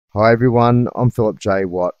Hi everyone, I'm Phillip J.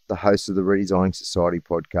 Watt, the host of the Redesigning Society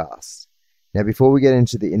podcast. Now before we get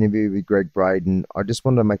into the interview with Gregg Braden, I just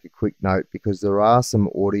wanted to make a quick note because there are some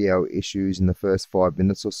audio issues in the first 5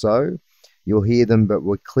 minutes or so. You'll hear them, but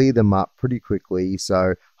we'll clear them up pretty quickly,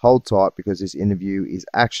 so hold tight because this interview is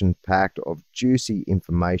action-packed of juicy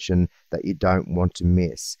information that you don't want to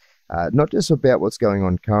miss. Not just about what's going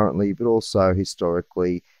on currently, but also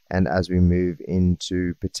historically and as we move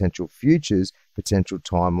into potential futures, potential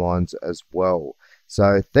timelines as well.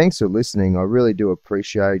 So thanks for listening. I really do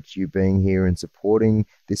appreciate you being here and supporting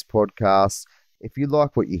this podcast. If you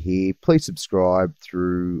like what you hear, please subscribe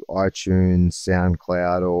through iTunes,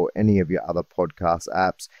 SoundCloud, or any of your other podcast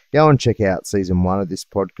apps. Go and check out season 1 of this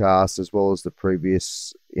podcast, as well as the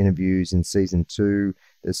previous interviews in season 2.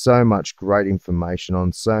 There's so much great information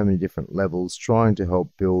on so many different levels, trying to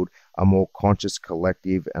help build a more conscious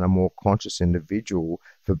collective and a more conscious individual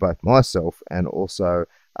for both myself and also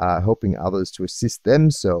helping others to assist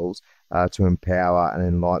themselves to empower and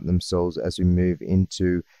enlighten themselves as we move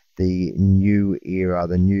into the new era,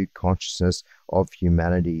 the new consciousness of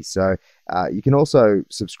humanity. So you can also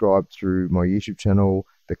subscribe through my YouTube channel,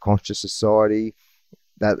 The Conscious Society.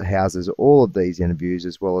 That houses all of these interviews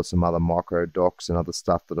as well as some other micro docs and other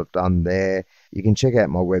stuff that I've done there. You can check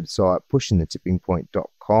out my website,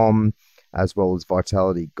 pushingthetippingpoint.com, as well as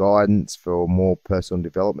Vitality Guidance for more personal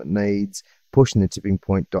development needs.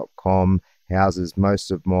 Pushingthetippingpoint.com houses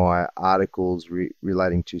most of my articles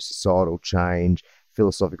relating to societal change,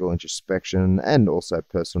 philosophical introspection, and also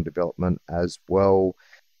personal development as well.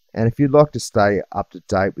 And if you'd like to stay up to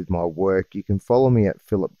date with my work, you can follow me at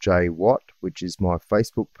Phillip J. Watt, which is my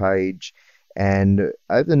Facebook page. And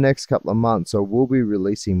over the next couple of months, I will be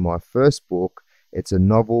releasing my first book. It's a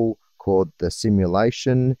novel called The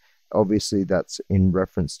Simulation. Obviously, that's in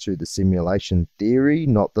reference to the simulation theory,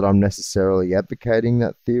 not that I'm necessarily advocating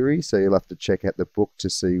that theory, so you'll have to check out the book to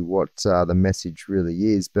see what the message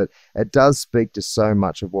really is. But it does speak to so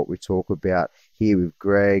much of what we talk about here with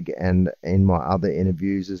Gregg and in my other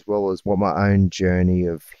interviews, as well as what my own journey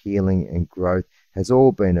of healing and growth has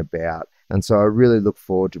all been about. And so I really look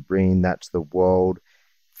forward to bringing that to the world.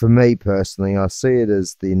 For me personally, I see it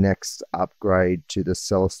as the next upgrade to the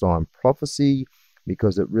Celestine prophecy,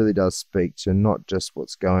 because it really does speak to not just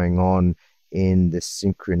what's going on in the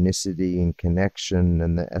synchronicity and connection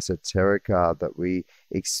and the esoterica that we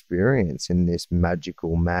experience in this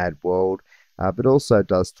magical, mad world, but also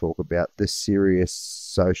does talk about the serious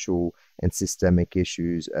social and systemic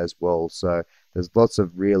issues as well. So there's lots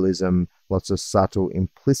of realism, lots of subtle,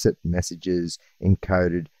 implicit messages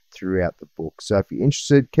encoded throughout the book. So if you're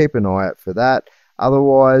interested, keep an eye out for that.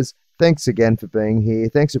 Otherwise, thanks again for being here.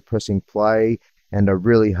 Thanks for pressing play. And I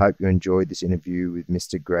really hope you enjoyed this interview with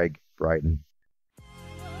Mr. Gregg Braden.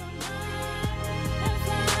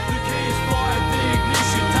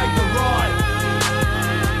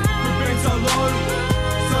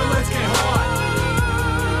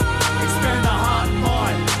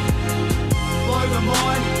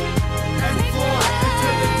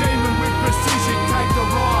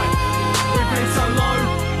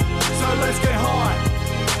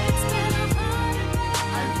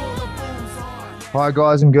 Hi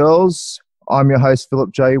guys and girls, I'm your host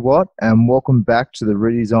Phillip J. Watt and welcome back to the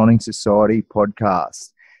Redesigning Society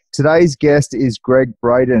podcast. Today's guest is Gregg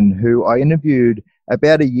Braden, who I interviewed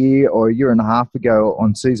about a year or a year and a half ago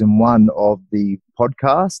on season 1 of the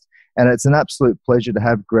podcast, and it's an absolute pleasure to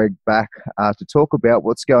have Gregg back to talk about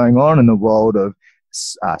what's going on in the world of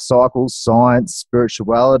cycles, science,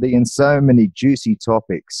 spirituality, and so many juicy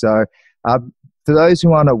topics. So for those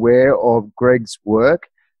who aren't aware of Gregg's work,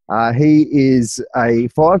 he is a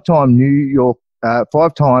five-time New York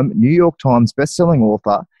Times best-selling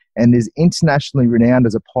author and is internationally renowned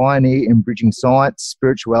as a pioneer in bridging science,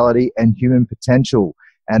 spirituality, and human potential.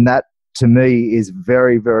 And that, to me, is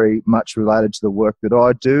very, very much related to the work that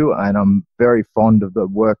I do, and I'm very fond of the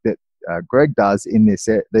work that Gregg does in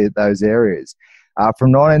those areas.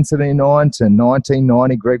 From 1979 to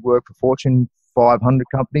 1990, Gregg worked for Fortune 500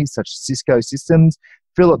 companies such as Cisco Systems,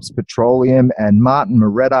 Phillips Petroleum, and Martin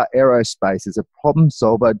Marietta Aerospace as a problem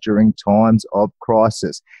solver during times of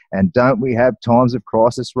crisis. And don't we have times of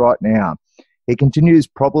crisis right now? He continues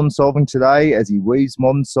problem solving today as he weaves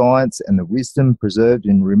modern science and the wisdom preserved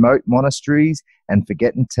in remote monasteries and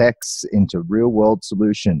forgotten texts into real-world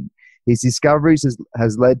solution. His discoveries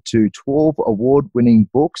has led to 12 award-winning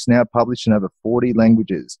books now published in over 40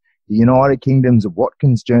 languages. The United Kingdom's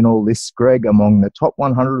Watkins Journal lists Gregg among the top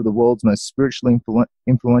 100 of the world's most spiritually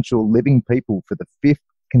influential living people for the 5th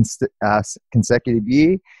consecutive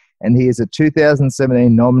year, and he is a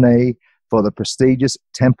 2017 nominee for the prestigious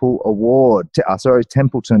Templeton Award.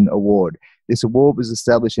 This award was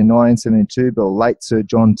established in 1972 by the late Sir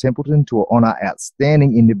John Templeton to honour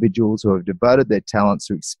outstanding individuals who have devoted their talents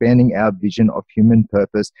to expanding our vision of human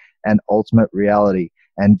purpose and ultimate reality.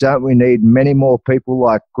 And don't we need many more people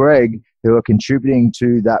like Gregg who are contributing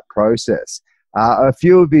to that process? A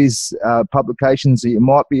few of his publications that you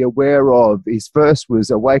might be aware of, his first was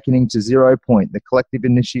Awakening to Zero Point, The Collective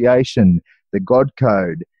Initiation, The God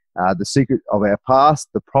Code, The Secret of Our Past,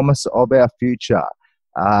 The Promise of Our Future.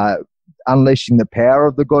 Unleashing the Power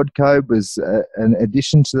of the God Code was an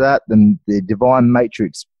addition to that. Then The Divine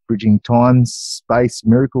Matrix, Bridging Time, Space,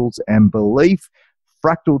 Miracles and Belief,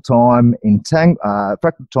 Fractal Time,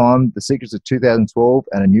 The Secrets of 2012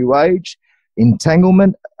 and a New Age,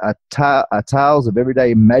 Entanglement, a Tales of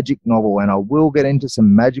Everyday Magic novel, and I will get into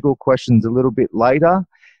some magical questions a little bit later.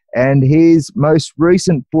 And his most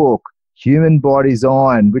recent book, Human by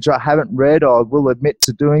Design, which I haven't read. I will admit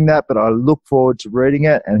to doing that, but I look forward to reading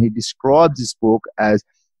it. And he describes this book as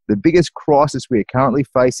the biggest crisis we are currently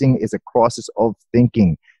facing is a crisis of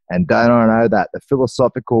thinking. And don't I know that the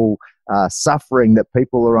philosophical suffering that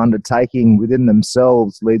people are undertaking within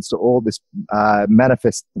themselves leads to all this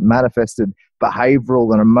manifested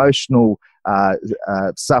behavioral and emotional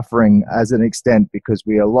suffering as an extent, because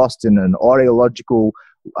we are lost in an ideological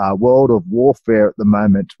world of warfare at the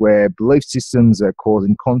moment, where belief systems are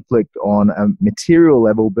causing conflict on a material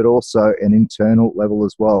level, but also an internal level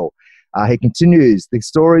as well. He continues, the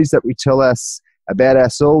stories that we tell us about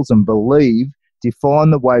ourselves and believe define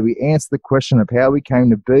the way we answer the question of how we came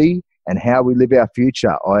to be and how we live our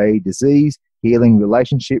future, i.e. disease, healing,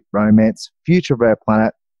 relationship, romance, future of our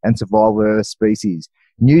planet, and survival of our species.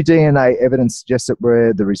 New DNA evidence suggests that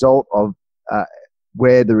we're the result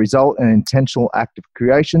an intentional act of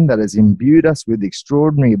creation that has imbued us with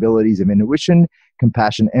extraordinary abilities of intuition,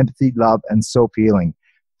 compassion, empathy, love, and self-healing.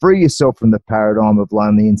 Free yourself from the paradigm of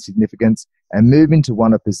lonely insignificance and move into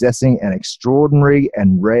one of possessing an extraordinary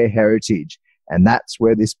and rare heritage. And that's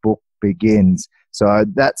where this book begins. So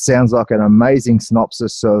that sounds like an amazing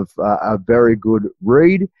synopsis of a very good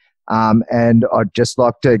read. And I'd just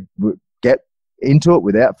like to get into it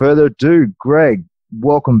without further ado. Gregg,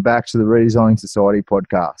 welcome back to the Redesigning Society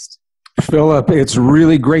podcast. Phillip, it's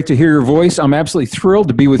really great to hear your voice. I'm absolutely thrilled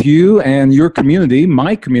to be with you and your community,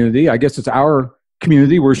 my community. I guess it's our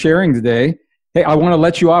community we're sharing today. Hey, I want to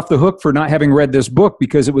let you off the hook for not having read this book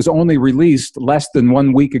because it was only released less than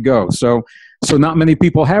 1 week ago. So not many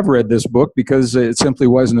people have read this book because it simply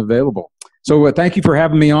wasn't available. So thank you for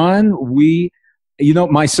having me on.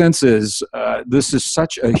 My sense is this is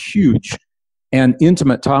such a huge and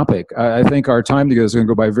intimate topic. I think our time together is going to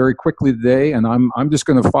go by very quickly today, and I'm just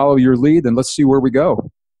going to follow your lead, and let's see where we go.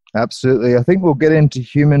 Absolutely. I think we'll get into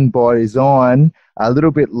Human by Design a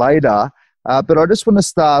little bit later, but I just want to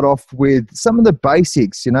start off with some of the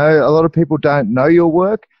basics. You know, a lot of people don't know your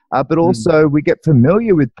work, but also we get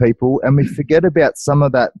familiar with people and we forget about some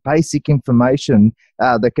of that basic information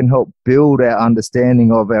that can help build our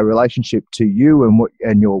understanding of our relationship to you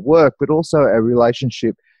and your work, but also our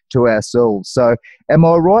relationship to ourselves. So am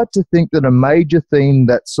I right to think that a major theme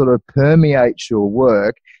that sort of permeates your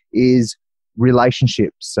work is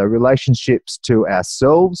relationships? So relationships to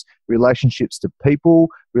ourselves, relationships to people,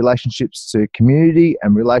 relationships to community,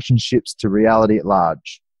 and relationships to reality at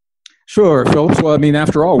large. Sure, Phillip. Well, I mean,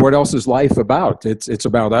 after all, what else is life about? It's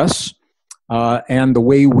about us and the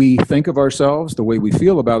way we think of ourselves, the way we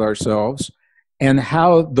feel about ourselves, and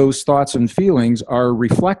how those thoughts and feelings are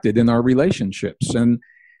reflected in our relationships. And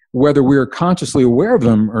whether we're consciously aware of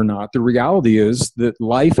them or not, the reality is that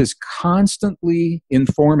life is constantly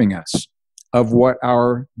informing us of what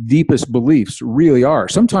our deepest beliefs really are.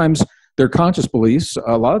 Sometimes they're conscious beliefs,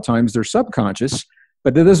 a lot of times they're subconscious,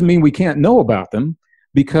 but that doesn't mean we can't know about them,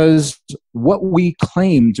 because what we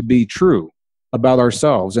claim to be true about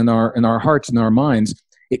ourselves and our hearts and our minds,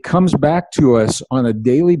 it comes back to us on a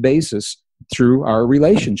daily basis through our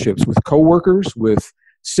relationships with coworkers, with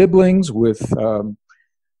siblings, with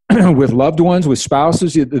with loved ones, with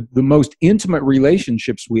spouses. The most intimate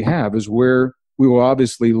relationships we have is where we will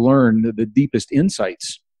obviously learn the deepest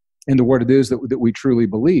insights into what it is that we truly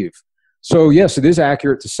believe. So yes, it is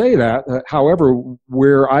accurate to say that. However,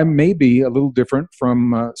 where I may be a little different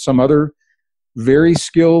from some other very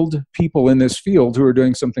skilled people in this field who are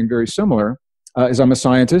doing something very similar is I'm a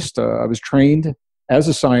scientist. I was trained as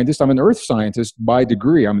a scientist. I'm an earth scientist by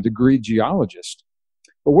degree. I'm a degree geologist.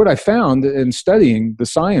 But what I found in studying the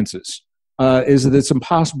sciences is that it's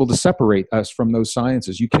impossible to separate us from those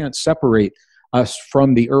sciences. You can't separate us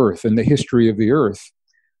from the earth and the history of the earth.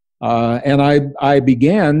 And I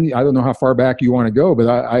began, I don't know how far back you want to go, but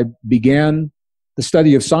I began the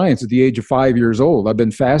study of science at the age of 5 years old. I've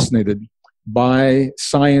been fascinated by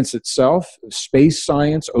science itself, space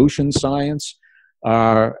science, ocean science,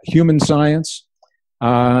 human science.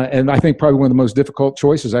 And I think probably one of the most difficult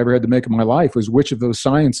choices I ever had to make in my life was which of those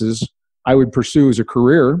sciences I would pursue as a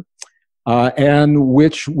career, and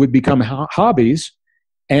which would become hobbies.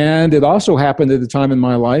 And it also happened at a time in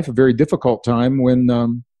my life, a very difficult time, when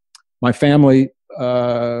my family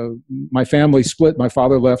split. My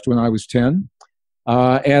father left when I was 10,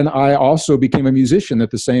 and I also became a musician at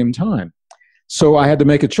the same time. So I had to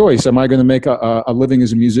make a choice. Am I going to make a living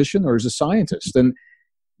as a musician or as a scientist? And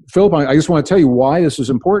Philip, I just want to tell you why this was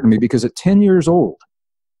important to me, because at 10 years old,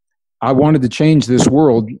 I wanted to change this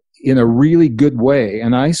world in a really good way.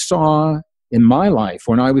 And I saw in my life,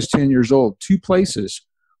 when I was 10 years old, two places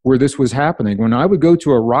where this was happening. When I would go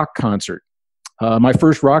to a rock concert, my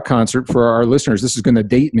first rock concert, for our listeners, this is going to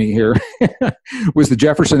date me here, was the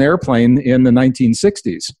Jefferson Airplane in the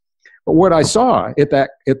 1960s. But what I saw at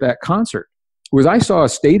that concert was I saw a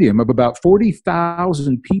stadium of about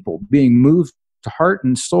 40,000 people being moved to heart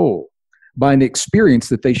and soul by an experience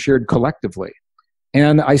that they shared collectively.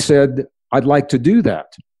 And I said, I'd like to do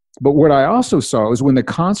that. But what I also saw is when the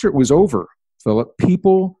concert was over, Philip,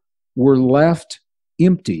 people were left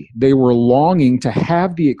empty. They were longing to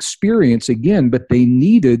have the experience again, but they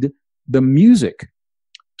needed the music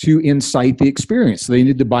to incite the experience. They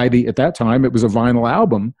needed to buy at that time, it was a vinyl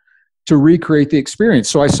album, to recreate the experience.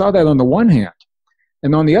 So I saw that on the one hand.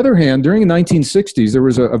 And on the other hand, during the 1960s, there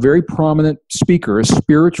was a very prominent speaker, a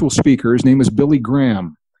spiritual speaker. His name was Billy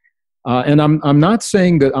Graham. And I'm not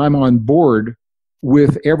saying that I'm on board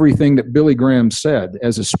with everything that Billy Graham said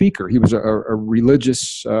as a speaker. He was a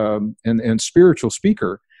religious and spiritual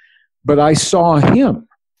speaker. But I saw him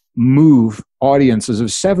move audiences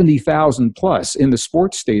of 70,000 plus in the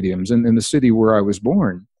sports stadiums in the city where I was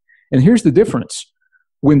born. And here's the difference.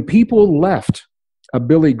 When people left a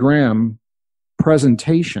Billy Graham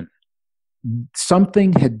presentation,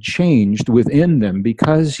 something had changed within them,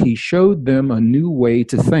 because he showed them a new way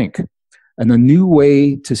to think and a new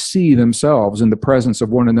way to see themselves in the presence of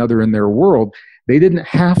one another in their world. They didn't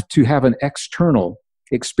have to have an external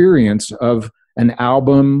experience of an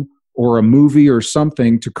album or a movie or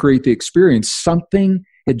something to create the experience. Something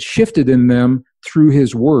had shifted in them through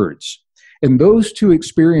his words. And those two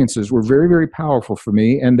experiences were very, very powerful for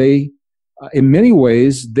me, and they in many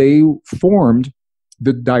ways, they formed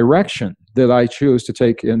the direction that I chose to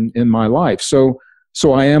take in my life. So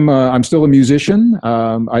I'm still a musician.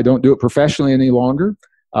 I don't do it professionally any longer.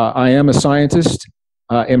 I am a scientist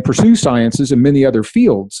and pursue sciences in many other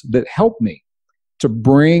fields that help me to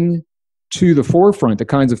bring to the forefront the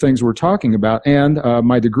kinds of things we're talking about. And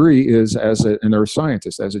my degree is as an earth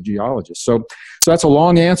scientist, as a geologist. So that's a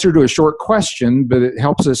long answer to a short question, but it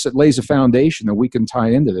helps us, it lays a foundation that we can tie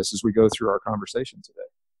into this as we go through our conversation today.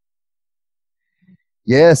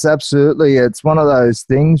 Yes, absolutely. It's one of those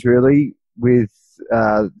things, really, with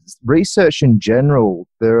research in general.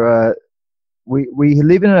 We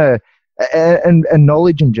live in and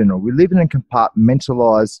knowledge in general. We live in a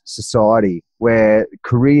compartmentalized society where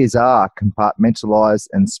careers are compartmentalized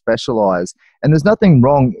and specialized, and there's nothing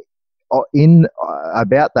wrong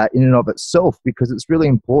about that in and of itself, because it's really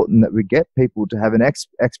important that we get people to have an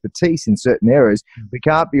expertise in certain areas. We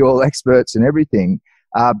can't be all experts in everything,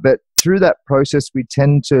 but through that process, we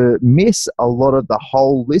tend to miss a lot of the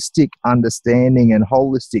holistic understanding and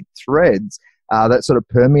holistic threads that sort of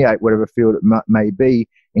permeate whatever field it may be,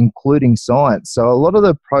 including science. So a lot of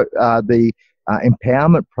the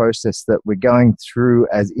empowerment process that we're going through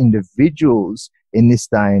as individuals in this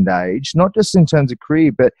day and age, not just in terms of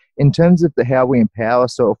career, but in terms of how we empower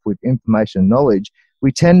ourselves with information and knowledge,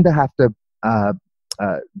 we tend to have to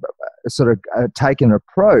take an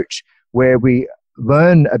approach where we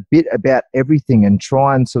learn a bit about everything and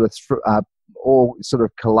try and all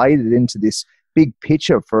collate it into this big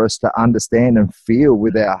picture for us to understand and feel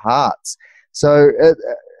with our hearts. So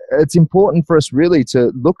it's important for us really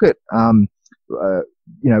to look at,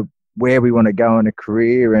 where we want to go in a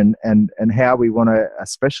career and how we want to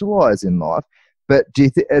specialize in life. But do you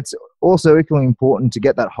think it's also equally important to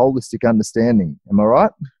get that holistic understanding? Am I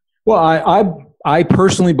right? Well, I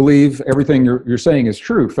personally believe everything you're saying is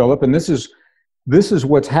true, Philip, and this is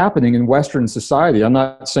what's happening in Western society. I'm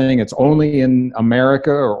not saying it's only in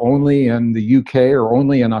America or only in the UK or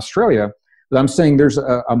only in Australia, but I'm saying there's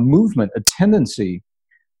a movement, a tendency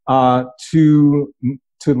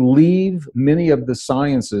to leave many of the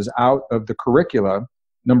sciences out of the curricula,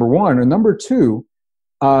 number one, and number two,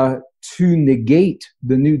 to negate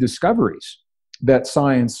the new discoveries that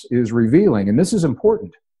science is revealing. And this is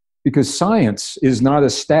important because science is not a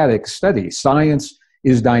static study. Science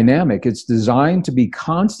is dynamic. It's designed to be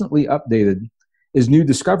constantly updated as new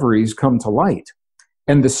discoveries come to light.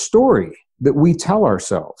 And the story that we tell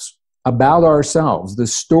ourselves about ourselves, the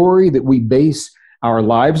story that we base our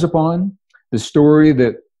lives upon, the story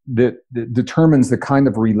that determines the kind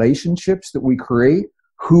of relationships that we create,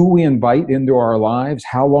 who we invite into our lives,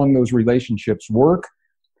 how long those relationships work,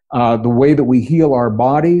 the way that we heal our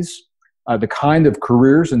bodies, the kind of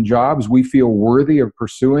careers and jobs we feel worthy of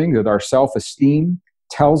pursuing, that our self-esteem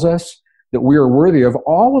tells us that we are worthy of.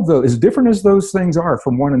 All of those, as different as those things are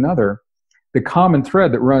from one another, the common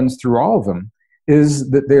thread that runs through all of them is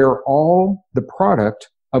that they're all the product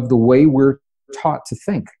of the way we're taught to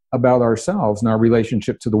think about ourselves and our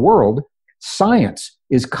relationship to the world. Science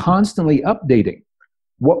is constantly updating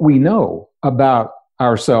what we know about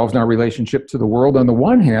ourselves and our relationship to the world on the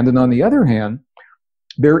one hand, and on the other hand,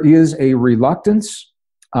 there is a reluctance,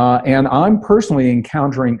 and I'm personally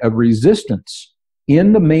encountering a resistance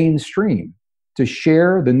in the mainstream to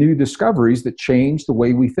share the new discoveries that change the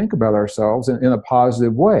way we think about ourselves in a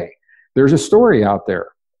positive way. There's a story out there,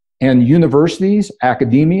 and universities,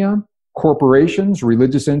 academia, corporations,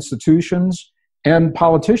 religious institutions, and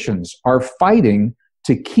politicians are fighting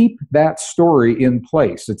to keep that story in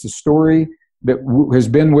place. It's a story that has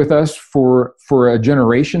been with us for a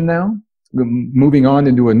generation now, moving on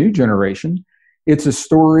into a new generation. It's a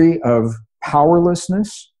story of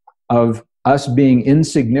powerlessness, of us being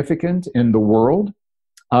insignificant in the world.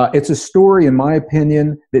 It's a story, in my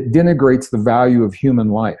opinion, that denigrates the value of human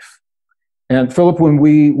life. And Philip, when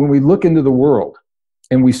we look into the world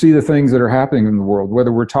and we see the things that are happening in the world,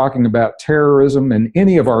 whether we're talking about terrorism in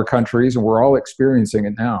any of our countries, and we're all experiencing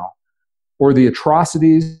it now, or the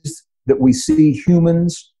atrocities that we see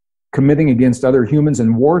humans committing against other humans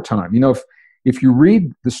in wartime. You know, if you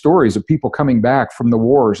read the stories of people coming back from the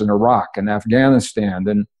wars in Iraq and Afghanistan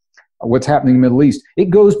and what's happening in the Middle East, it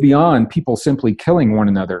goes beyond people simply killing one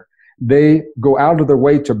another. They go out of their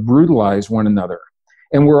way to brutalize one another.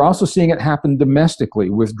 And we're also seeing it happen domestically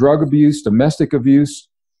with drug abuse, domestic abuse,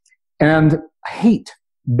 and hate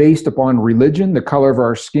based upon religion, the color of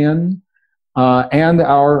our skin, and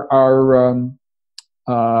our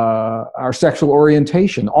sexual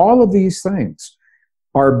orientation. All of these things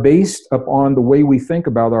are based upon the way we think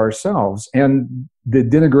about ourselves and the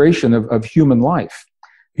denigration of human life.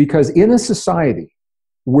 Because in a society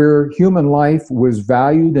where human life was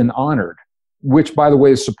valued and honored, which, by the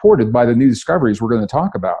way, is supported by the new discoveries we're going to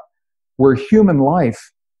talk about, where human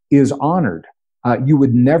life is honored, you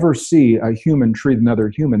would never see a human treat another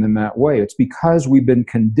human in that way. It's because we've been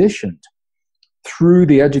conditioned through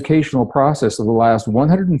the educational process of the last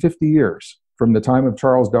 150 years, from the time of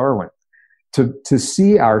Charles Darwin, to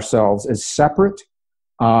see ourselves as separate,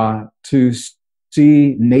 to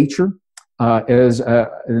see nature as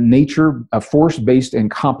a force based in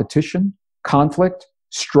competition, conflict,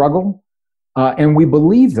 struggle. And we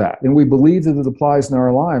believe that, and we believe that it applies in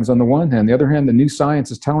our lives on the one hand. On the other hand, the new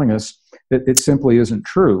science is telling us that it simply isn't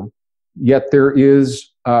true. Yet there is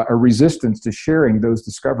a resistance to sharing those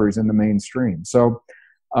discoveries in the mainstream. So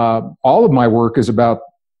all of my work is about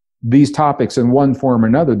these topics in one form or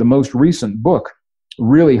another. The most recent book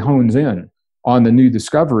really hones in on the new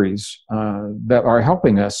discoveries that are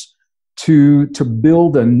helping us to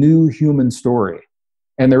build a new human story.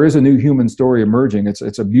 And there is a new human story emerging.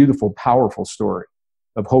 It's a beautiful, powerful story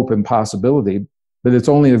of hope and possibility, but it's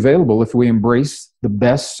only available if we embrace the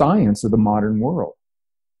best science of the modern world.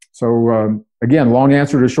 So again, long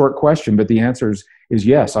answer to a short question, but the answer is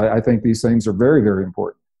yes. I think these things are very, very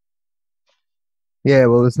important. Yeah,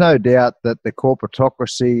 well, there's no doubt that the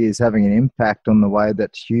corporatocracy is having an impact on the way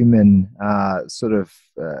that human sort of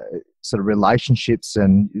relationships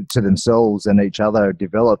and to themselves and each other are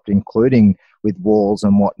developed, including with wars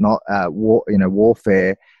and whatnot,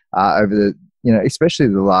 warfare over the, especially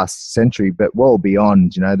the last century, but well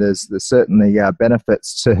beyond. There's certainly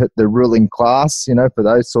benefits to the ruling class, for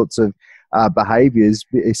those sorts of behaviors,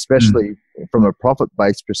 especially from a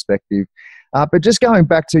profit-based perspective. But just going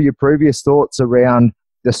back to your previous thoughts around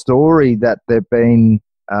the story that they've been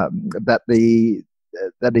that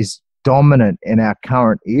is dominant in our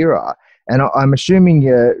current era, and I'm assuming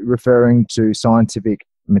you're referring to scientific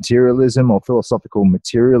materialism or philosophical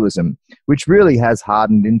materialism, which really has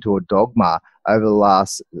hardened into a dogma over the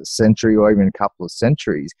last century or even a couple of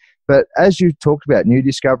centuries. But as you talked about new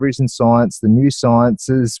discoveries in science, the new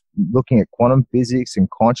sciences looking at quantum physics and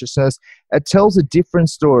consciousness, it tells a different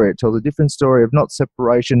story. It tells a different story of not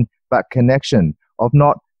separation, but connection, of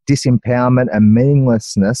not disempowerment and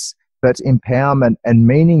meaninglessness, but empowerment and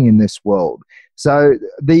meaning in this world. So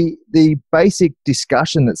the basic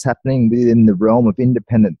discussion that's happening within the realm of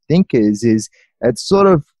independent thinkers is it's sort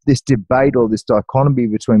of this debate or this dichotomy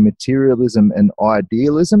between materialism and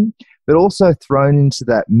idealism, but also thrown into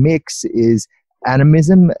that mix is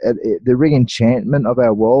animism, the re-enchantment of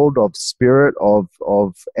our world, of spirit,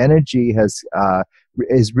 of energy has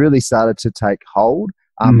really started to take hold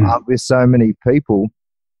with so many people.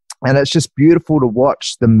 And it's just beautiful to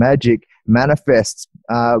watch the magic manifest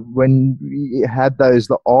when you have those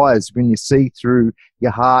eyes, when you see through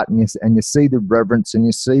your heart and you see the reverence and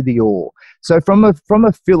you see the awe. So from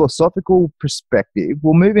a philosophical perspective,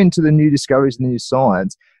 we'll move into the new discoveries and the new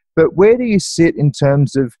science. But where do you sit in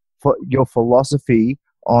terms of your philosophy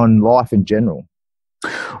on life in general?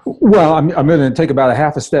 Well, I'm going to take about a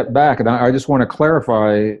half a step back, and I just want to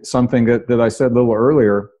clarify something that I said a little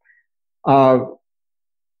earlier.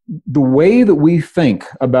 The way that we think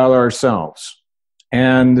about ourselves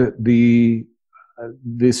and the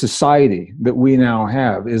society that we now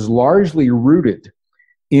have is largely rooted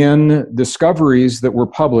in discoveries that were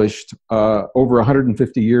published over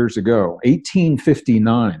 150 years ago.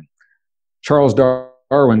 1859, Charles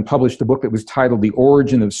Darwin published a book that was titled The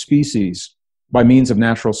Origin of Species by Means of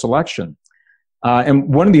Natural Selection.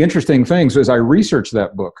 And one of the interesting things as I researched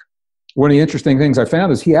that book, one of the interesting things I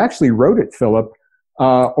found is he actually wrote it, Philip,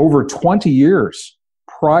 over 20 years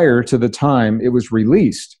prior to the time it was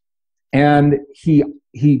released. And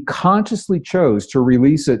he consciously chose to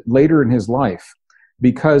release it later in his life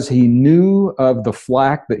because he knew of the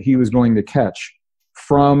flack that he was going to catch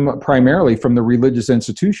primarily from the religious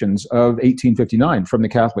institutions of 1859, from the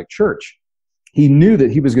Catholic Church. He knew that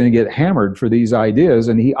he was going to get hammered for these ideas,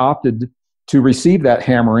 and he opted to receive that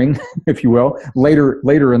hammering, if you will,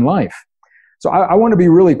 later in life. So I want to be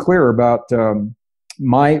really clear about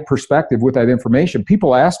my perspective with that information.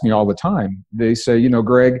 People ask me all the time. They say,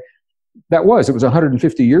 Greg, it was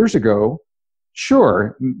 150 years ago.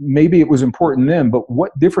 Sure, maybe it was important then, but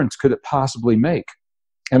what difference could it possibly make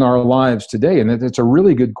in our lives today? And it's a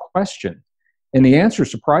really good question. And the answer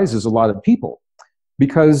surprises a lot of people,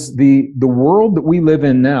 because the world that we live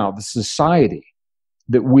in now, the society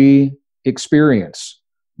that we experience,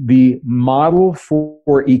 the model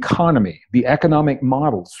for economy, the economic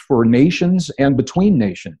models for nations and between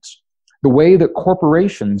nations, the way that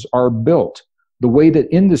corporations are built, the way that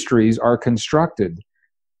industries are constructed,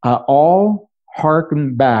 all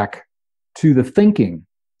harken back to the thinking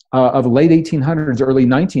of the late 1800s, early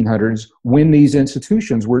 1900s, when these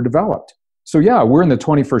institutions were developed. So yeah, we're in the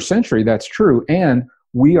 21st century, that's true, and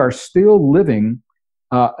we are still living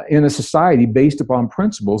in a society based upon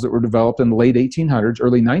principles that were developed in the late 1800s,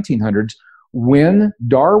 early 1900s, when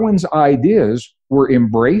Darwin's ideas were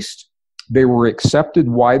embraced. They were accepted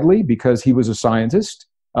widely because he was a scientist.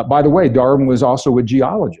 By the way, Darwin was also a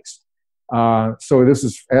geologist. So this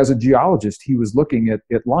is, as a geologist, he was looking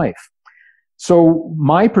at life. So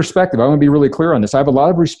my perspective, I want to be really clear on this. I have a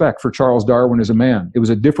lot of respect for Charles Darwin as a man. It was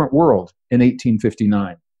a different world in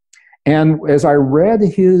 1859. And as I read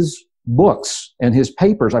his books and his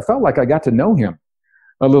papers, I felt like I got to know him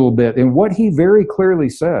a little bit. And what he very clearly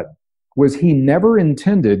said was he never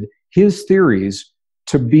intended his theories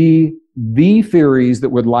to be the theories that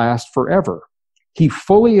would last forever. He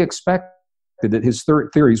fully expected that his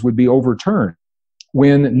theories would be overturned.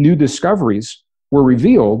 When new discoveries were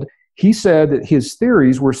revealed, he said that his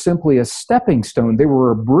theories were simply a stepping stone. They were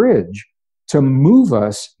a bridge to move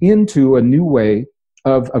us into a new way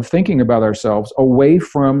of thinking about ourselves, away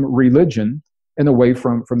from religion and away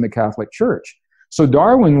from the Catholic Church. So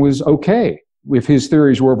Darwin was okay if his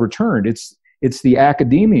theories were overturned. It's the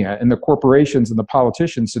academia and the corporations and the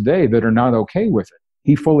politicians today that are not okay with it.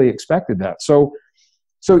 He fully expected that.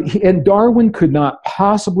 And Darwin could not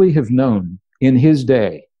possibly have known in his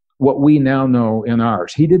day what we now know in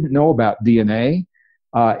ours. He didn't know about DNA.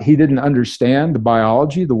 He didn't understand the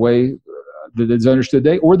biology the way that is understood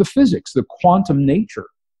today, or the physics, the quantum nature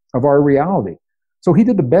of our reality. So he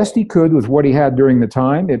did the best he could with what he had during the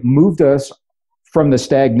time. It moved us from the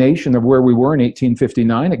stagnation of where we were in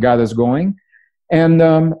 1859. It got us going. And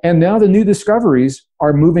now the new discoveries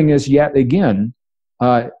are moving us yet again.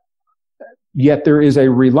 Yet there is a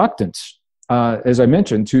reluctance, as I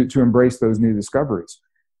mentioned, to embrace those new discoveries.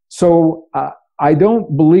 So I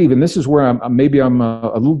don't believe, and this is where I'm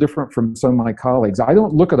a little different from some of my colleagues, I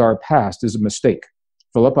don't look at our past as a mistake.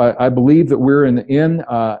 Philip, I believe that we're in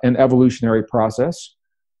an evolutionary process,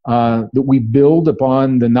 that we build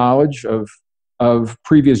upon the knowledge of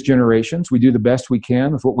previous generations. We do the best we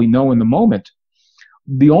can with what we know in the moment.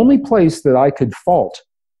 The only place that I could fault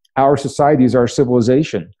our societies, our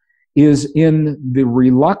civilization, is in the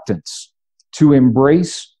reluctance to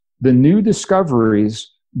embrace the new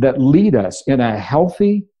discoveries that lead us in a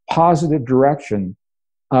healthy, positive direction,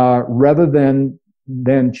 rather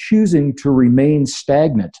than choosing to remain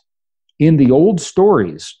stagnant in the old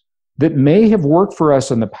stories that may have worked for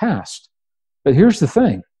us in the past. But here's the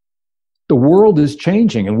thing. The world is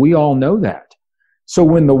changing, and we all know that. So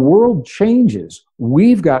when the world changes,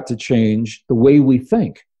 we've got to change the way we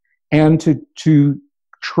think, and to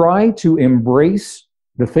try to embrace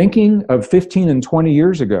the thinking of 15 and 20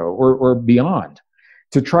 years ago or beyond,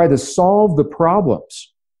 to try to solve the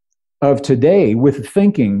problems of today with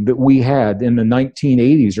thinking that we had in the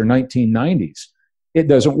 1980s or 1990s. It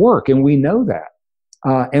doesn't work, and we know that.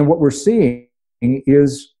 And what we're seeing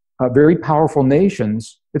is very powerful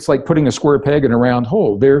nations. It's like putting a square peg in a round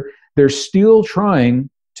hole. They're still trying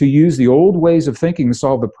to use the old ways of thinking to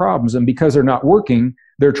solve the problems, and because they're not working,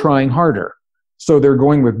 they're trying harder. So they're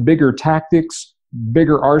going with bigger tactics,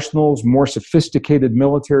 bigger arsenals, more sophisticated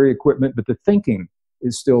military equipment, but the thinking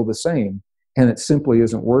is still the same, and it simply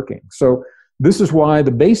isn't working. So this is why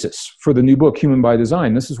the basis for the new book, Human by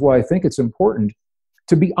Design, this is why I think it's important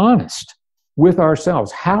to be honest with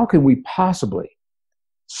ourselves. How can we possibly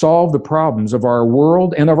solve the problems of our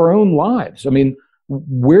world and of our own lives? I mean,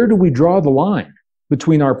 where do we draw the line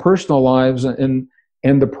between our personal lives and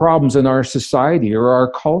the problems in our society or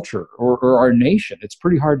our culture or our nation? It's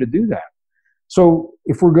pretty hard to do that. So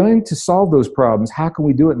if we're going to solve those problems, how can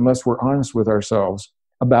we do it unless we're honest with ourselves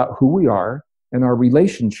about who we are and our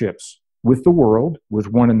relationships with the world, with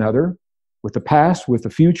one another, with the past, with the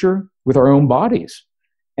future, with our own bodies?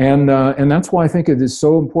 And that's why I think it is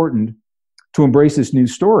so important to embrace this new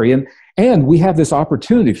story. And we have this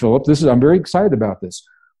opportunity, Philip. I'm very excited about this.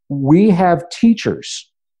 We have teachers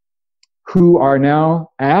who are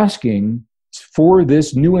now asking for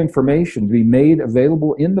this new information to be made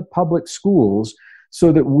available in the public schools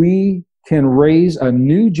so that we can raise a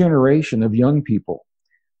new generation of young people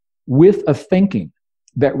with a thinking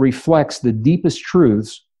that reflects the deepest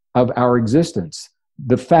truths of our existence.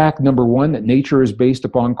 The fact, number one, that nature is based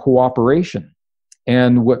upon cooperation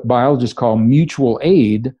and what biologists call mutual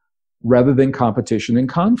aid rather than competition and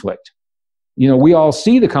conflict. You know, we all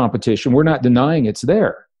see the competition. We're not denying it's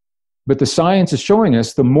there. But the science is showing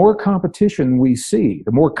us the more competition we see,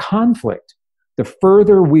 the more conflict, the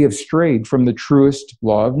further we have strayed from the truest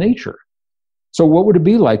law of nature. So what would it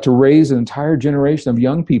be like to raise an entire generation of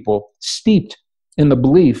young people steeped in the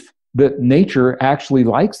belief that nature actually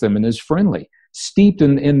likes them and is friendly, steeped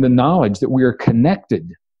in the knowledge that we are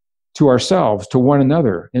connected to ourselves, to one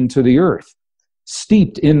another, and to the earth,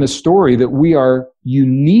 steeped in the story that we are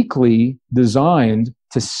uniquely designed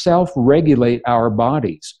to self-regulate our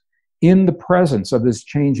bodies in the presence of this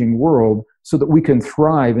changing world so that we can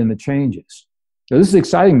thrive in the changes. Now, this is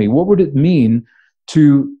exciting me. What would it mean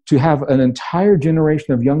to have an entire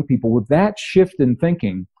generation of young people with that shift in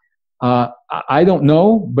thinking? I don't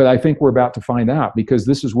know, but I think we're about to find out, because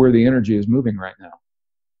this is where the energy is moving right now.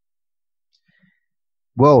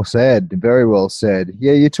 Well said, very well said.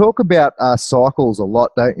 Yeah, you talk about cycles a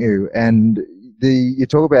lot, don't you? And you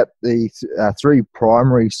talk about the three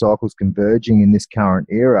primary cycles converging in this current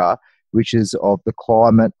era, which is of the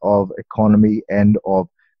climate, of economy, and of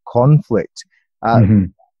conflict.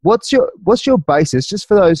 What's your basis, just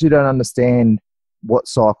for those who don't understand what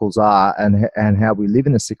cycles are and how we live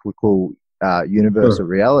in a cyclical universe of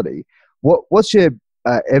reality? What's your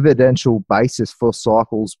evidential basis for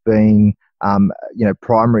cycles being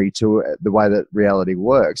primary to the way that reality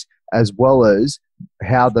works, as well as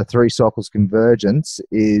how the three cycles convergence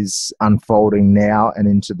is unfolding now and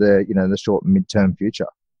into the the short and midterm future?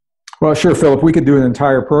 Well, sure, Philip. We could do an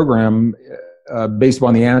entire program based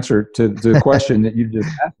upon the answer to the question that you just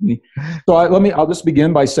asked me. So I'll just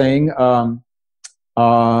begin by saying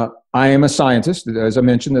I am a scientist, as I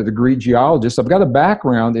mentioned, a degree geologist. I've got a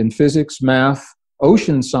background in physics, math,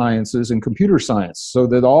 ocean sciences, and computer science, so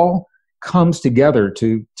that all comes together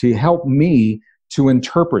to help me to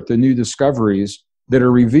interpret the new discoveries that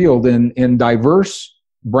are revealed in diverse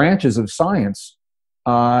branches of science.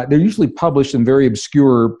 They're usually published in very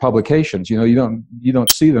obscure publications. You don't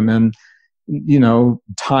see them in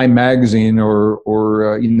Time magazine or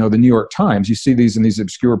the New York Times. You see these in these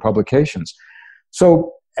obscure publications.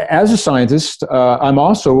 So as a scientist, I'm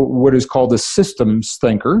also what is called a systems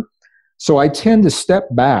thinker. So I tend to step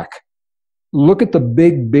back, look at the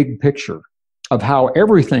big picture of how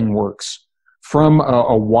everything works from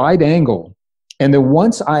a wide angle. And then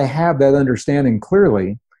once I have that understanding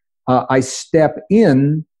clearly, I step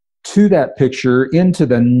in to that picture, into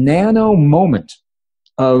the nano moment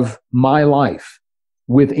of my life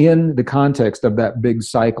within the context of that big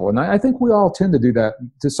cycle. And I think we all tend to do that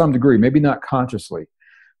to some degree, maybe not consciously.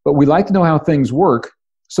 but we like to know how things work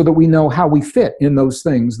so that we know how we fit in those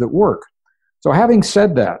things that work. So having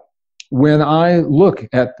said that, when I look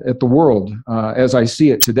at the world as I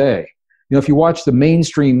see it today, if you watch the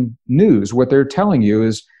mainstream news, what they're telling you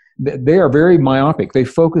is they are very myopic. They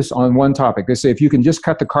focus on one topic. They say if you can just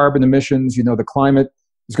cut the carbon emissions, the climate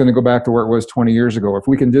is going to go back to where it was 20 years ago. If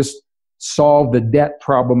we can just solve the debt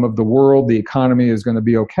problem of the world, the economy is going to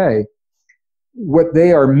be okay. What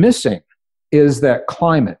they are missing is that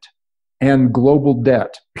climate and global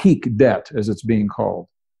debt, peak debt as it's being called,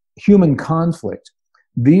 human conflict.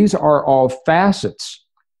 These are all facets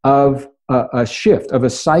of a shift, of a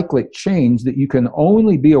cyclic change that you can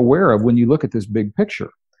only be aware of when you look at this big picture.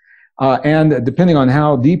 And depending on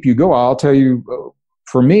how deep you go, I'll tell you,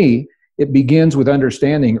 for me, it begins with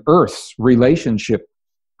understanding Earth's relationship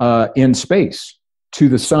in space to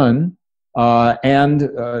the sun and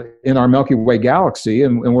in our Milky Way galaxy.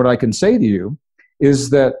 And what I can say to you is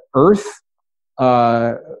that Earth,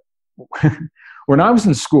 when I was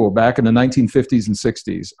in school back in the 1950s and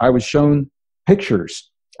 60s, I was shown pictures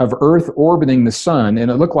of Earth orbiting the sun, and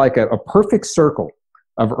it looked like a perfect circle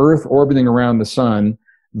of Earth orbiting around the sun,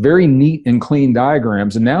 very neat and clean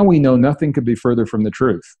diagrams, and now we know nothing could be further from the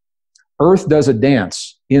truth. Earth does a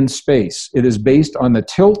dance in space. It is based on the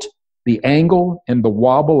tilt, the angle, and the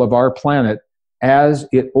wobble of our planet as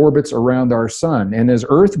it orbits around our sun. And as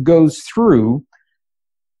Earth goes through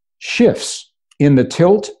shifts in the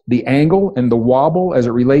tilt, the angle, and the wobble as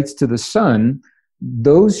it relates to the sun,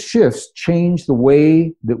 those shifts change the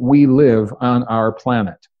way that we live on our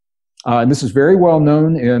planet. And this is very well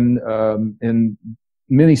known in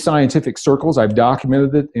many scientific circles. I've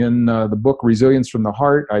documented it in the book Resilience from the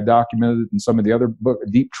Heart. I documented it in some of the other books,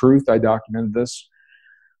 Deep Truth. I documented this.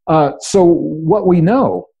 So what we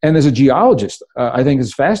know, and as a geologist, I think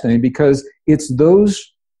is fascinating because it's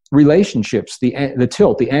those relationships, the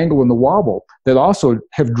tilt, the angle, and the wobble that also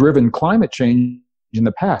have driven climate change in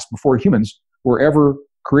the past before humans were ever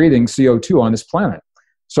creating CO2 on this planet.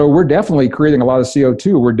 So we're definitely creating a lot of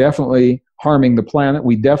CO2. We're definitely harming the planet.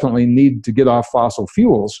 We definitely need to get off fossil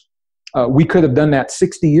fuels. We could have done that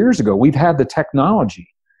 60 years ago. We've had the technology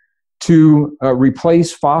to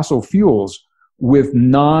replace fossil fuels with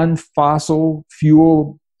non-fossil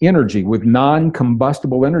fuel energy, with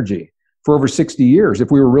non-combustible energy for over 60 years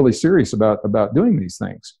if we were really serious about doing these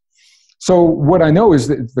things. So what I know is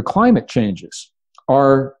that the climate changes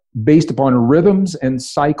are based upon rhythms and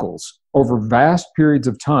cycles over vast periods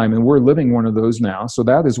of time, and we're living one of those now, so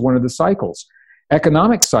that is one of the cycles.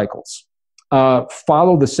 Economic cycles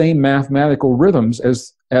follow the same mathematical rhythms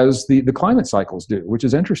as the climate cycles do, which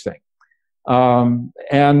is interesting.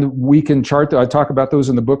 And we can chart, I talk about those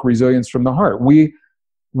in the book Resilience from the Heart.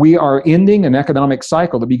 We are ending an economic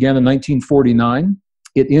cycle that began in 1949.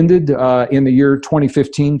 It ended in the year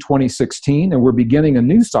 2015, 2016, and we're beginning a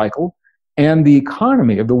new cycle. And the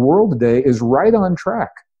economy of the world today is right on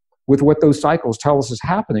track with what those cycles tell us is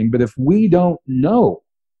happening. But if we don't know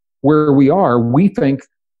where we are, we think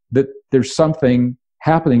that there's something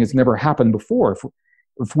happening that's never happened before.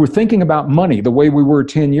 If we're thinking about money the way we were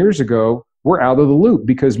 10 years ago, we're out of the loop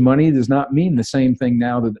because money does not mean the same thing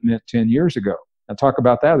now that it meant 10 years ago. I talk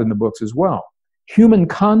about that in the books as well. Human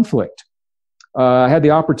conflict. I had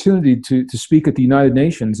the opportunity to speak at the United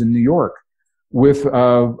Nations in New York with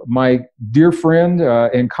my dear friend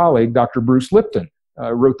and colleague, Dr. Bruce Lipton,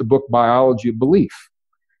 wrote the book Biology of Belief.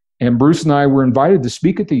 And Bruce and I were invited to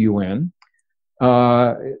speak at the UN,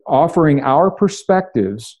 offering our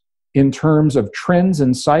perspectives in terms of trends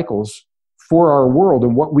and cycles for our world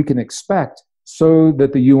and what we can expect so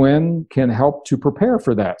that the UN can help to prepare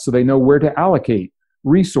for that, so they know where to allocate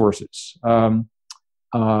resources, time,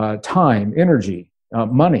 energy,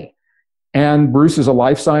 money. And Bruce is a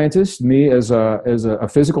life scientist, me as a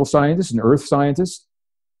physical scientist, an earth scientist.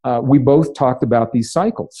 We both talked about these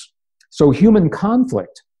cycles. So human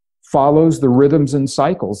conflict follows the rhythms and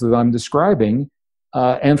cycles that I'm describing.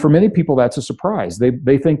 And for many people, that's a surprise.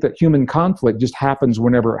 They think that human conflict just happens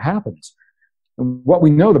whenever it happens. And what we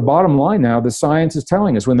know, the bottom line now, the science is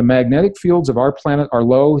telling us, when the magnetic fields of our planet are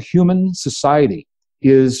low, human society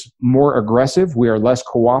is more aggressive. We are less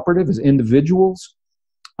cooperative as individuals.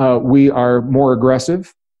 We are more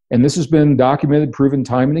aggressive. And this has been documented, proven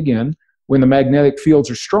time and again. When the magnetic fields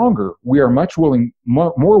are stronger, we are much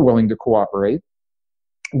more willing to cooperate.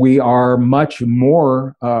 We are much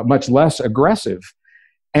less aggressive.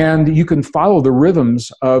 And you can follow the rhythms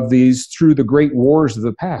of these through the great wars of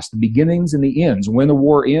the past, the beginnings and the ends. When a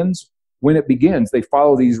war ends, when it begins, they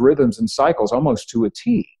follow these rhythms and cycles almost to a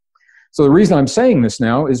T. So the reason I'm saying this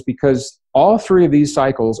now is because all three of these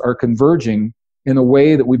cycles are converging in a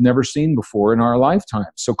way that we've never seen before in our lifetime.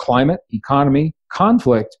 So climate, economy,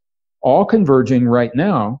 conflict, all converging right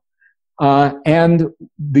now. And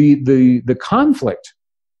the conflict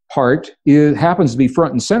part happens to be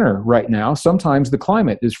front and center right now. Sometimes the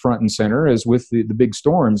climate is front and center, as with the big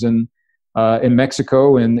storms in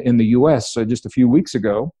Mexico and in the U.S. Just a few weeks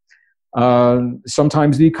ago.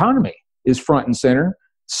 Sometimes the economy is front and center.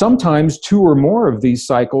 Sometimes two or more of these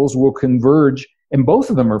cycles will converge, and both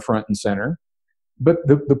of them are front and center. But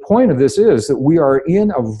the point of this is that we are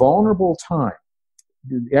in a vulnerable time.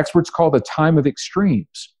 The experts call it a time of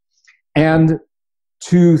extremes. And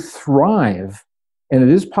to thrive, and it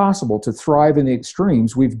is possible to thrive in the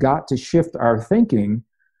extremes, we've got to shift our thinking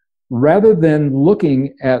rather than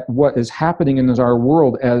looking at what is happening in our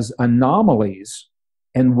world as anomalies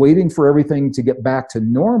and waiting for everything to get back to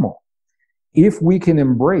normal. If we can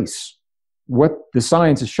embrace what the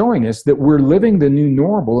science is showing us, that we're living the new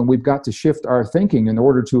normal and we've got to shift our thinking in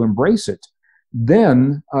order to embrace it,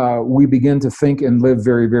 then we begin to think and live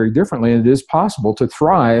very, very differently. And it is possible to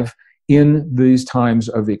thrive in these times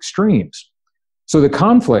of extremes. So the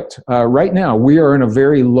conflict, right now, we are in a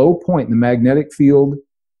very low point in the magnetic field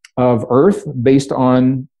of Earth based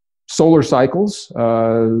on solar cycles.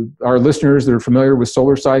 Our listeners that are familiar with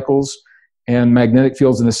solar cycles and magnetic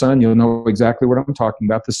fields in the sun, you'll know exactly what I'm talking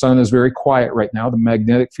about. The sun is very quiet right now. The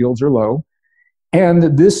magnetic fields are low.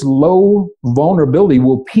 And this low vulnerability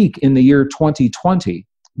will peak in the year 2020,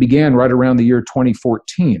 began right around the year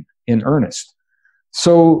 2014 in earnest.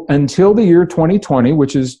 So until the year 2020,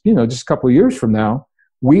 which is, just a couple of years from now,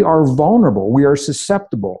 we are vulnerable. We are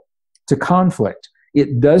susceptible to conflict.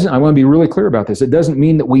 It doesn't, I want to be really clear about this. It doesn't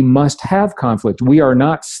mean that we must have conflict. We are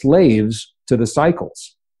not slaves to the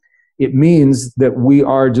cycles. It means that we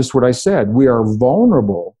are just what I said. We are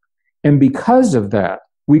vulnerable. And because of that,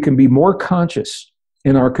 we can be more conscious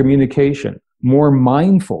in our communication, more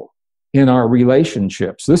mindful in our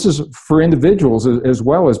relationships. This is for individuals as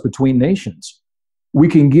well as between nations. We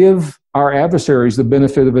can give our adversaries the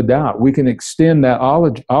benefit of a doubt. We can extend that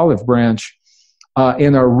olive branch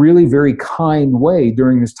in a really very kind way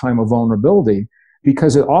during this time of vulnerability,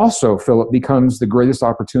 because it also, Phillip, becomes the greatest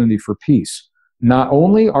opportunity for peace. Not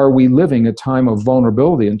only are we living a time of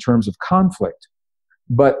vulnerability in terms of conflict,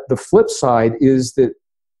 but the flip side is that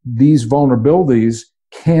these vulnerabilities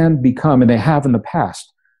can become, and they have in the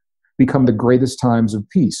past, become the greatest times of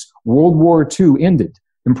peace. World War II ended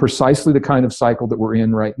in precisely the kind of cycle that we're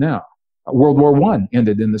in right now. World War I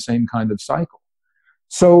ended in the same kind of cycle.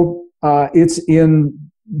 So it's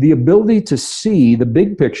in the ability to see the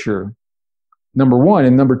big picture, number one,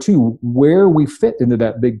 and number two, where we fit into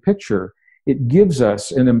that big picture. It gives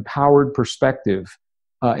us an empowered perspective.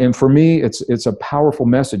 And for me, it's a powerful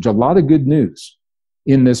message, a lot of good news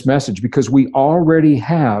in this message, because we already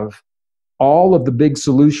have all of the big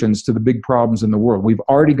solutions to the big problems in the world. We've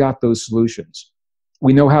already got those solutions.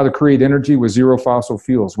 We know how to create energy with zero fossil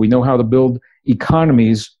fuels. We know how to build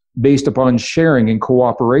economies based upon sharing and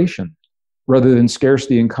cooperation rather than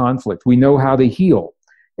scarcity and conflict. We know how to heal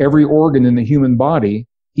every organ in the human body,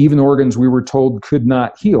 even organs we were told could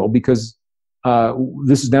not heal, because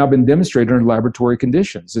this has now been demonstrated under laboratory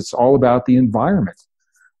conditions. It's all about the environment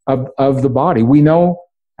of the body. We know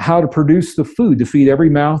how to produce the food to feed every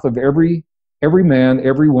mouth of every man,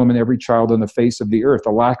 every woman, every child on the face of the earth.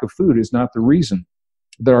 A lack of food is not the reason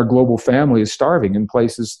that our global family is starving in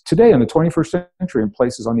places today in the 21st century, in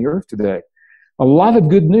places on the earth today. A lot of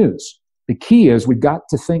good news. The key is we've got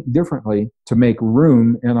to think differently to make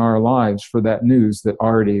room in our lives for that news that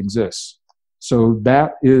already exists. So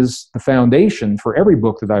that is the foundation for every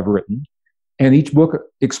book that I've written. And each book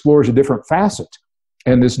explores a different facet.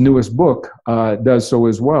 And this newest book does so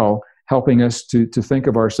as well, helping us to think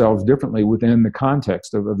of ourselves differently within the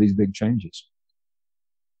context of these big changes.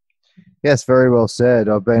 Yes, very well said.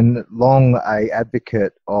 I've been long an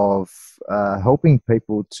advocate of helping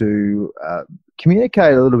people to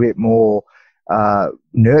communicate a little bit more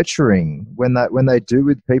nurturing when they do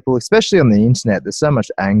with people, especially on the internet. There's so much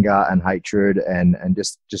anger and hatred and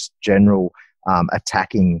just general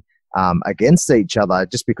attacking against each other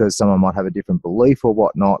just because someone might have a different belief or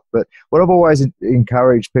whatnot. But what I've always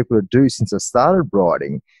encouraged people to do since I started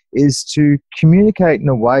writing is to communicate in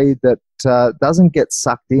a way that doesn't get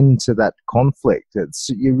sucked into that conflict.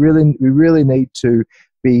 We really need to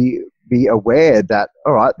be aware that,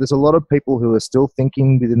 all right, there's a lot of people who are still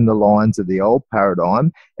thinking within the lines of the old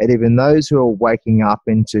paradigm, and even those who are waking up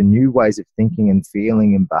into new ways of thinking and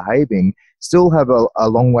feeling and behaving still have a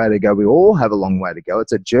long way to go. We all have a long way to go.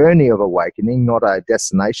 It's a journey of awakening, not a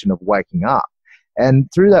destination of waking up. And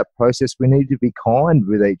through that process, we need to be kind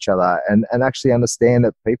with each other and actually understand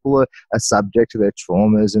that people are subject to their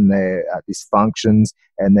traumas and their dysfunctions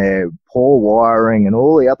and their poor wiring and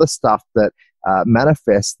all the other stuff that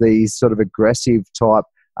manifests these sort of aggressive type,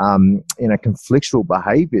 conflictual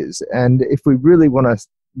behaviors. And if we really want to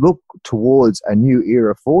look towards a new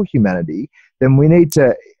era for humanity, then we need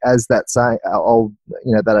to, as that saying,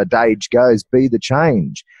 that adage goes, be the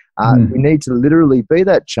change. We need to literally be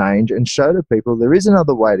that change and show to people there is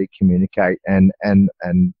another way to communicate and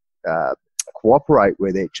cooperate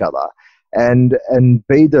with each other, and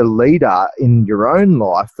be the leader in your own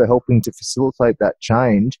life for helping to facilitate that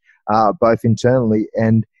change, both internally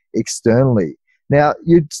and externally. Now,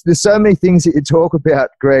 there's so many things that you talk about,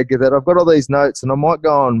 Greg, that I've got all these notes, and I might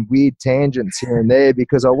go on weird tangents here and there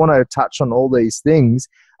because I want to touch on all these things.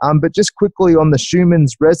 But just quickly on the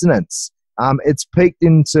Schumann's resonance, it's peaked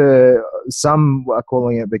into some are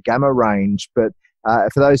calling it the gamma range. But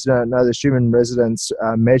for those who don't know, the Schumann resonance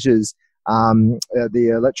measures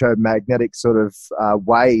the electromagnetic sort of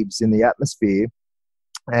waves in the atmosphere,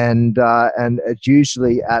 and it's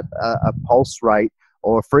usually at a pulse rate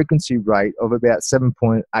or a frequency rate of about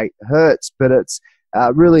 7.8 hertz, but it's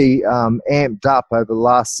really amped up over the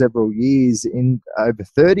last several years in over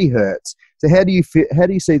 30 hertz. So how do you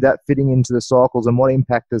see that fitting into the cycles, and what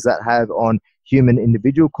impact does that have on human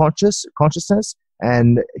individual consciousness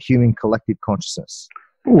and human collective consciousness?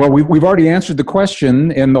 Well, we've already answered the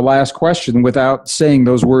question in the last question without saying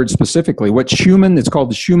those words specifically. It's called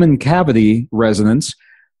the Schumann cavity resonance.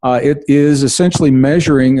 It is essentially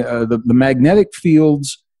measuring the magnetic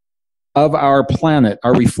fields of our planet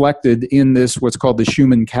are reflected in this, what's called the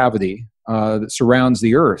Schumann cavity that surrounds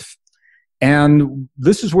the Earth. And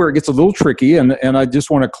this is where it gets a little tricky, and I just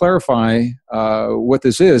want to clarify what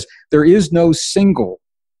this is. There is no single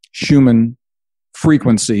Schumann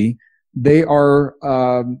frequency. They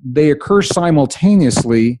occur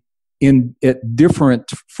simultaneously at different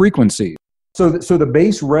frequencies. So the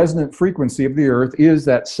base resonant frequency of the Earth is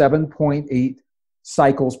that 7.8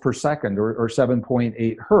 cycles per second, or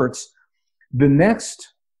 7.8 hertz. The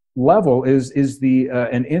next level is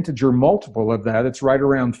an integer multiple of that. It's right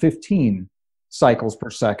around 15 cycles per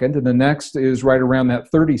second, and the next is right around that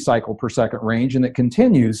 30 cycle per second range, and it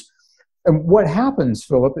continues. And what happens,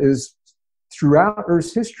 Philip, is throughout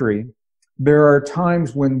Earth's history, there are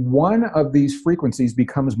times when one of these frequencies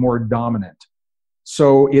becomes more dominant.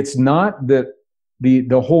 So it's not that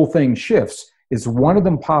the whole thing shifts. It's one of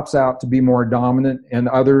them pops out to be more dominant and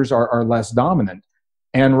others are less dominant.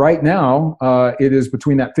 And right now, it is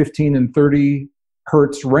between that 15 and 30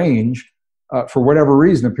 hertz range, for whatever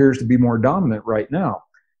reason, appears to be more dominant right now.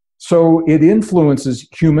 So it influences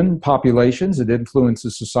human populations. It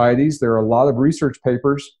influences societies. There are a lot of research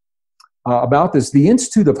papers about this. The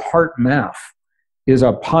Institute of Heart Math is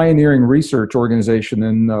a pioneering research organization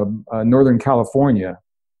in Northern California.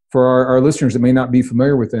 For our listeners that may not be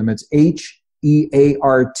familiar with them, it's HEART,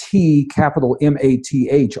 capital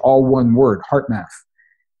MATH, all one word, Heart Math.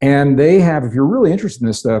 And they have, if you're really interested in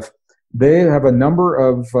this stuff, they have a number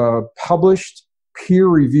of published,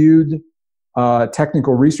 peer-reviewed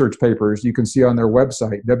technical research papers you can see on their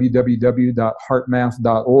website,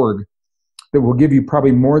 www.heartmath.org, that will give you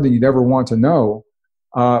probably more than you'd ever want to know.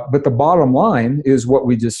 But the bottom line is what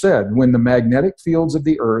we just said. When the magnetic fields of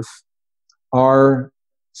the Earth are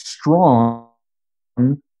strong,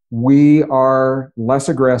 we are less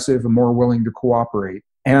aggressive and more willing to cooperate.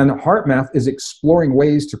 And HeartMath is exploring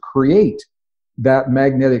ways to create that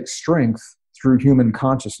magnetic strength through human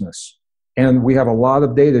consciousness. And we have a lot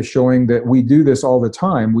of data showing that we do this all the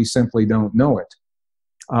time. We simply don't know it.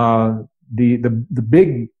 The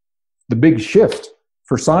big shift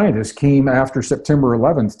for scientists came after September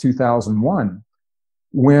 11th, 2001,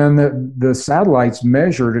 when the satellites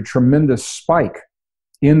measured a tremendous spike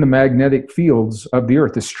in the magnetic fields of the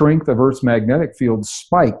Earth. The strength of Earth's magnetic field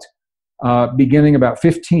spiked beginning about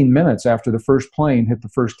 15 minutes after the first plane hit the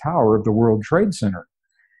first tower of the World Trade Center.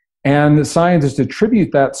 And the scientists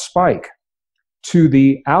attribute that spike to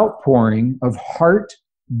the outpouring of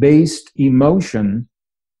heart-based emotion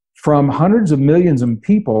from hundreds of millions of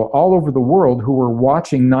people all over the world who were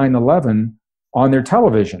watching 9/11 on their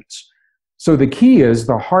televisions. So the key is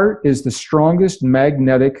the heart is the strongest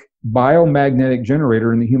biomagnetic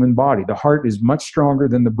generator in the human body. The heart is much stronger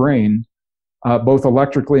than the brain, both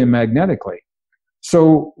electrically and magnetically.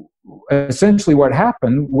 So essentially what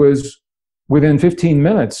happened was within 15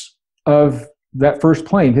 minutes of that first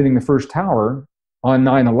plane hitting the first tower on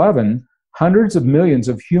 9/11, hundreds of millions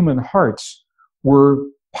of human hearts were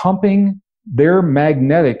pumping their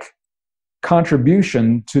magnetic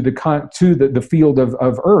contribution to the field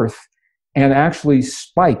of Earth and actually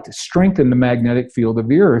strengthened the magnetic field of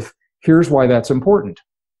the Earth. Here's why that's important.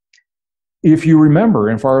 If you remember,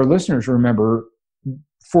 and if our listeners remember,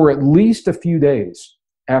 for at least a few days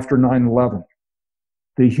after 9/11,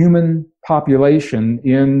 the human population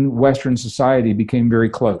in Western society became very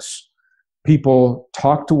close. People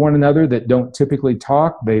talked to one another that don't typically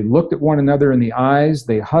talk. They looked at one another in the eyes.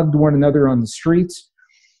 They hugged one another on the streets.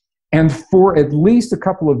 And for at least a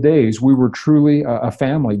couple of days, we were truly a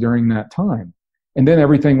family during that time. And then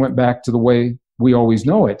everything went back to the way we always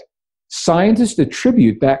know it. Scientists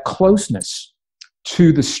attribute that closeness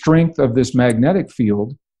to the strength of this magnetic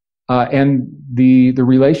field and the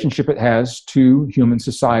relationship it has to human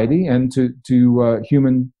society and to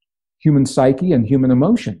human psyche and human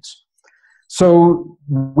emotions. So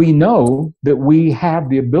we know that we have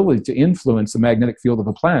the ability to influence the magnetic field of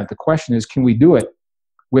the planet. The question is, can we do it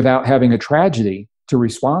without having a tragedy to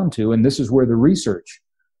respond to? And this is where the research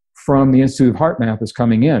from the Institute of Heart Math is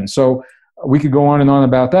coming in. So we could go on and on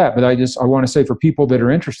about that, but I want to say, for people that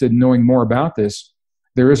are interested in knowing more about this,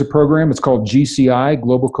 there is a program. It's called GCI,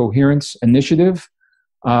 Global Coherence Initiative,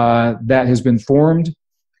 that has been formed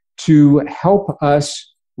to help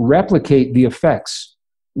us replicate the effects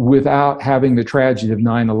without having the tragedy of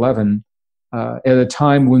 9/11 at a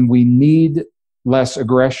time when we need less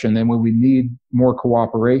aggression and when we need more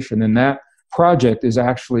cooperation. And that project is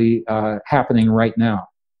actually happening right now.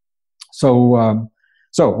 So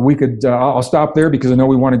we could, I'll stop there because I know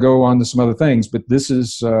we want to go on to some other things, but this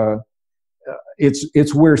is,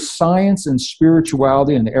 it's where science and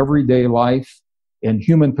spirituality and everyday life and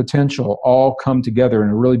human potential all come together in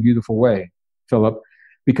a really beautiful way, Philip,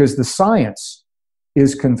 because the science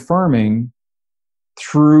is confirming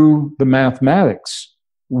through the mathematics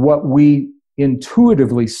what we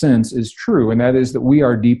intuitively sense is true, and that is that we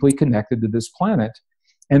are deeply connected to this planet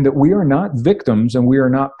and that we are not victims and we are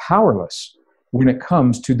not powerless when it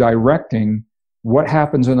comes to directing what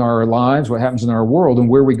happens in our lives, what happens in our world, and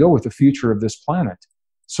where we go with the future of this planet.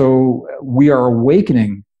 So we are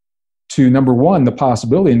awakening to, number one, the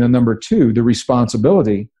possibility, and then number two, the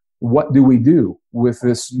responsibility. What do we do with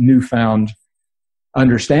this newfound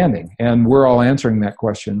understanding? And we're all answering that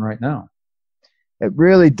question right now. It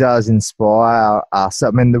really does inspire us.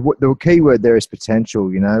 I mean, the key word there is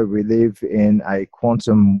potential. You know, we live in a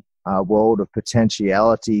quantum world of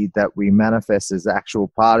potentiality that we manifest as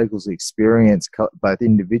actual particles experience both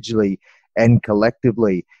individually and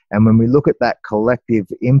collectively. And when we look at that collective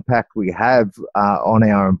impact we have on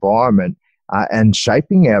our environment and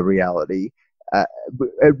shaping our reality,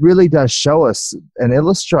 it really does show us and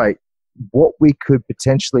illustrate what we could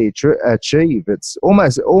potentially achieve. It's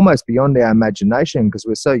almost beyond our imagination because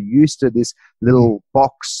we're so used to this little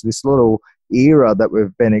box, this little era that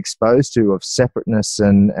we've been exposed to of separateness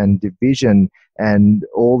and division and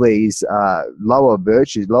all these lower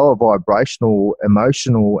virtues, lower vibrational,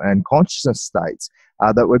 emotional and consciousness states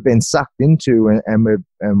that we've been sucked into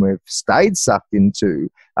and we've stayed sucked into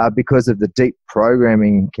because of the deep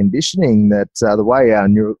programming and conditioning that the way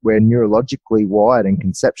we're neurologically wired and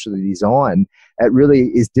conceptually designed, it really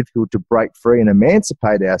is difficult to break free and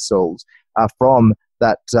emancipate ourselves from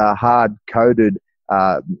that hard-coded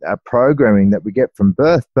programming that we get from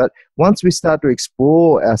birth. But once we start to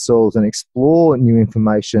explore ourselves and explore new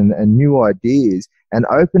information and new ideas and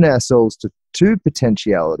open ourselves to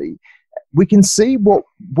potentiality, we can see what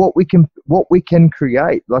we can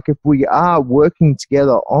create. Like if we are working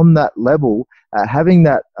together on that level, having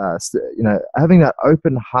that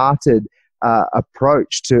open-hearted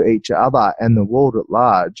approach to each other and the world at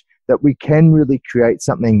large, that we can really create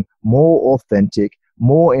something more authentic,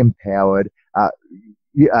 more empowered.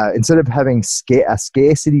 Instead of having a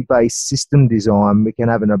scarcity-based system design, we can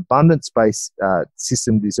have an abundance-based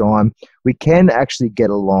system design. We can actually get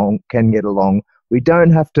along. We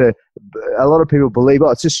don't have to. A lot of people believe,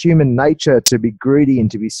 it's just human nature to be greedy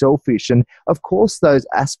and to be selfish. And of course, those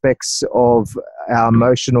aspects of our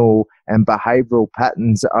emotional and behavioral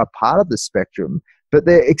patterns are part of the spectrum, but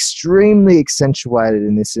they're extremely accentuated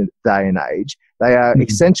in this day and age. They are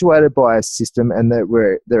accentuated by a system, and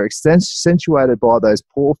they're accentuated by those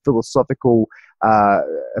poor philosophical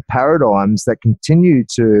paradigms that continue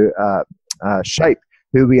to shape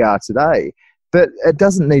who we are today. But it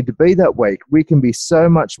doesn't need to be that way. We can be so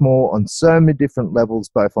much more on so many different levels,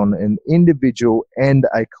 both on an individual and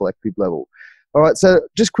a collective level. All right, so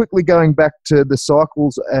just quickly going back to the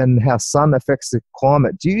cycles and how sun affects the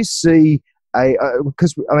climate, do you see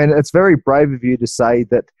because, I mean, it's very brave of you to say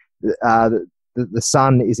that the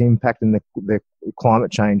sun is impacting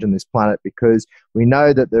climate change on this planet, because we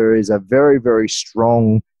know that there is a very, very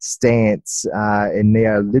strong stance in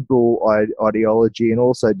neoliberal ideology and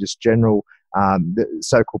also just general the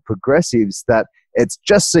so-called progressives that it's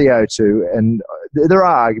just CO2, and there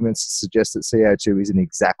are arguments to suggest that CO2 isn't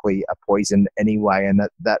exactly a poison anyway, and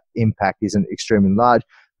that impact isn't extremely large.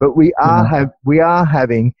 But we are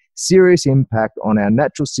having serious impact on our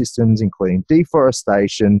natural systems, including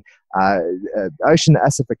deforestation, ocean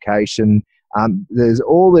acidification. There's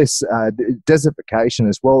all this desertification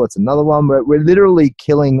as well. It's another one where we're literally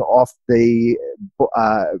killing off the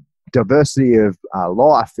diversity of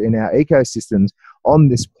life in our ecosystems on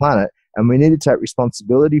this planet. And we need to take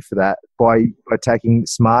responsibility for that by taking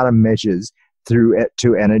smarter measures through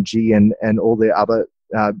to energy and all the other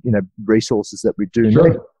resources that we do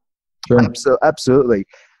need. Sure. Absolutely.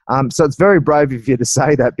 So it's very brave of you to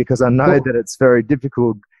say that, because I know that it's very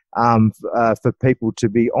difficult for people to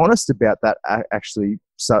be honest about that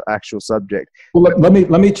actual subject. Well, let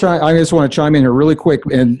me try. I just want to chime in here really quick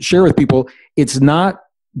and share with people. It's not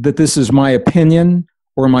that this is my opinion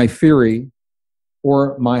or my theory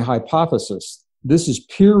or my hypothesis. This is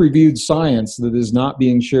peer-reviewed science that is not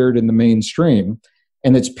being shared in the mainstream,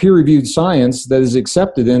 and it's peer-reviewed science that is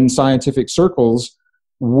accepted in scientific circles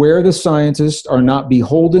where the scientists are not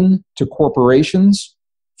beholden to corporations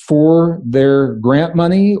for their grant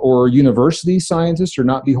money, or university scientists are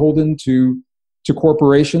not beholden to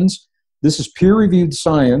corporations. This is peer-reviewed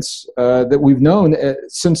science that we've known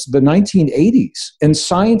since the 1980s, and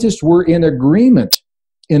scientists were in agreement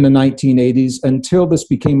in the 1980s until this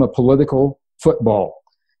became a political football.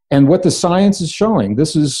 And what the science is showing,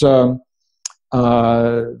 this is from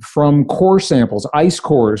core samples, ice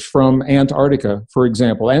cores from Antarctica, for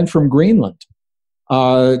example, and from Greenland,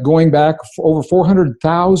 going back over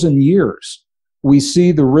 400,000 years. We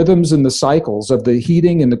see the rhythms and the cycles of the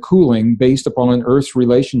heating and the cooling based upon Earth's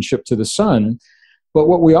relationship to the sun. But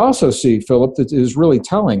what we also see, Philip, that is really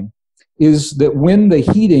telling is that when the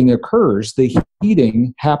heating occurs, the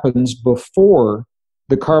heating happens before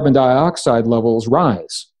the carbon dioxide levels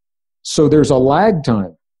rise. So there's a lag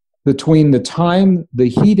time between the time the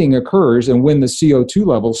heating occurs and when the CO2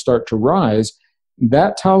 levels start to rise.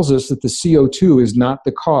 That tells us that the CO2 is not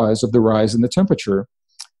the cause of the rise in the temperature.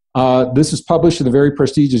 This is published in the very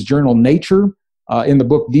prestigious journal Nature, in the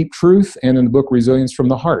book Deep Truth, and in the book Resilience from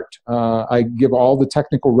the Heart. I give all the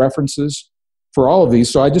technical references for all of these.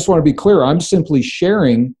 So I just want to be clear, I'm simply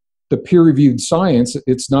sharing the peer-reviewed science.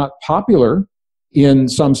 It's not popular in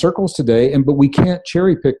some circles today, but we can't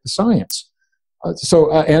cherry-pick the science.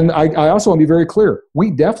 And I also want to be very clear,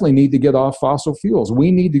 we definitely need to get off fossil fuels.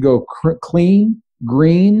 We need to go clean,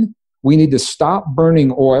 green. We need to stop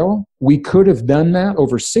burning oil. We could have done that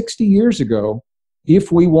over 60 years ago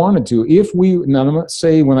if we wanted to. Now I'm not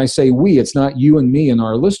saying, when I say we, it's not you and me and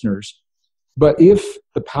our listeners, but if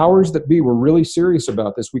the powers that be were really serious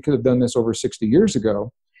about this, we could have done this over 60 years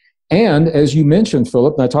ago. And as you mentioned,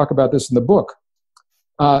 Philip, and I talk about this in the book,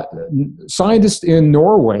 scientists in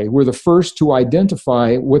Norway were the first to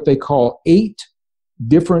identify what they call 8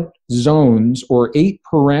 different zones or 8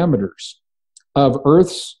 parameters of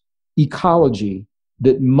Earth's ecology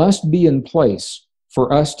that must be in place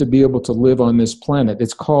for us to be able to live on this planet.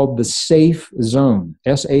 It's called the safe zone,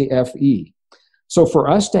 SAFE. So for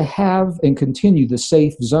us to have and continue the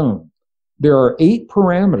safe zone, there are 8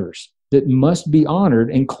 parameters that must be honored,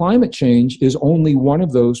 and climate change is only one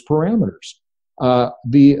of those parameters.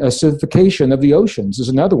 The acidification of the oceans is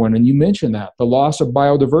another one, and you mentioned that. The loss of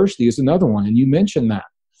biodiversity is another one, and you mentioned that.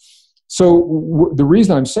 So the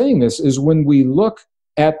reason I'm saying this is when we look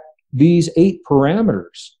at these 8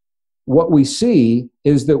 parameters, what we see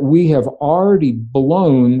is that we have already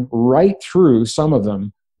blown right through some of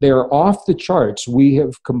them. They are off the charts. We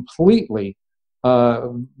have completely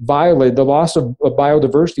violated. The loss of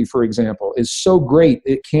biodiversity, for example, is so great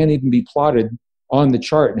it can't even be plotted on the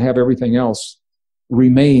chart and have everything else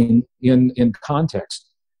remain in context.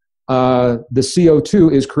 The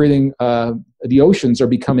CO2 is creating, the oceans are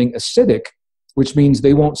becoming acidic, which means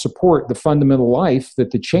they won't support the fundamental life that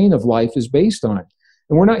the chain of life is based on.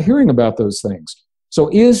 And we're not hearing about those things. So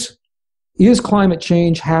is climate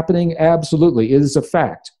change happening? Absolutely. It is a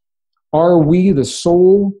fact. Are we the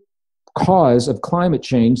sole cause of climate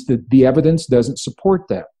change? That the evidence doesn't support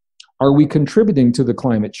that. Are we contributing to the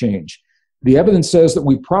climate change? The evidence says that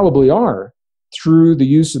we probably are through the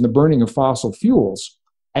use and the burning of fossil fuels.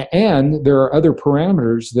 And there are other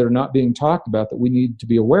parameters that are not being talked about that we need to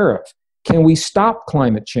be aware of. Can we stop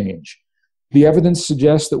climate change? The evidence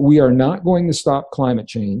suggests that we are not going to stop climate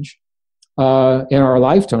change in our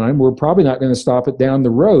lifetime. We're probably not going to stop it down the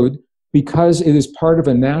road because it is part of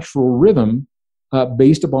a natural rhythm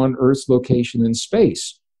based upon Earth's location in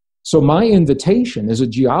space. So my invitation as a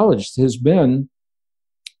geologist has been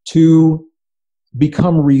to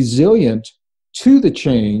become resilient to the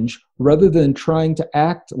change rather than trying to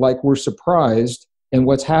act like we're surprised and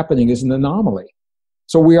what's happening is an anomaly.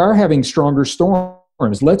 So we are having stronger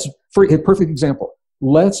storms. For a perfect example,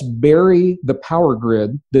 let's bury the power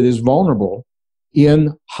grid that is vulnerable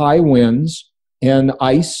in high winds and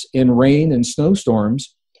ice and rain and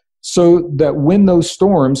snowstorms, so that when those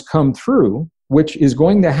storms come through, which is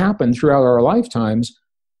going to happen throughout our lifetimes,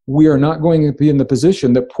 we are not going to be in the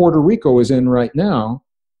position that Puerto Rico is in right now,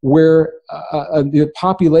 where the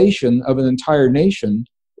population of an entire nation,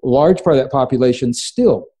 a large part of that population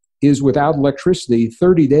still is without electricity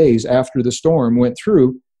 30 days after the storm went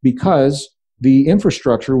through because the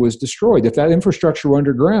infrastructure was destroyed. If that infrastructure were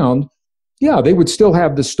underground, yeah, they would still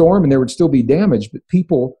have the storm and there would still be damage, but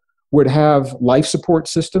people would have life support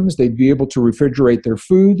systems. They'd be able to refrigerate their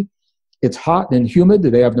food. It's hot and humid.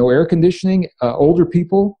 They have no air conditioning. Older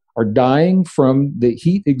people are dying from the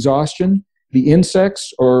heat exhaustion. The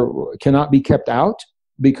insects cannot be kept out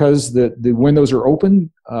because the windows are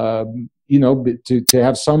open, to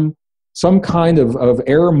have some kind of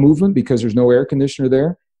air movement because there's no air conditioner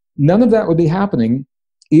there. None of that would be happening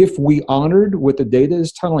if we honored what the data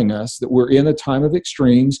is telling us, that we're in a time of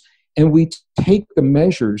extremes, and we take the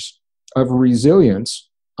measures of resilience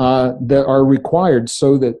that are required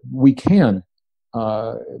so that we can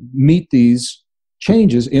meet these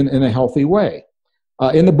changes in a healthy way.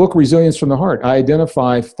 In the book, Resilience from the Heart, I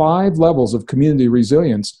identify 5 levels of community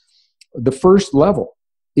resilience. The first level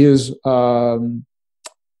is the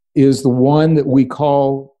one that we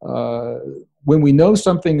call when we know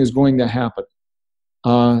something is going to happen,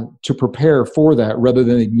 to prepare for that rather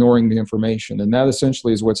than ignoring the information. And that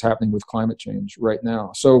essentially is what's happening with climate change right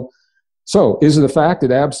now. So is it a fact?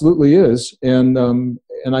 It absolutely is. And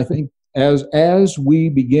I think as we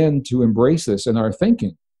begin to embrace this in our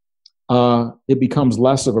thinking, it becomes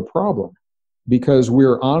less of a problem because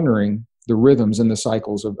we're honoring the rhythms and the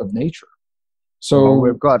cycles of nature. So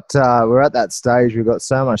we're at that stage. We've got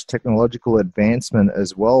so much technological advancement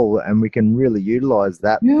as well, and we can really utilize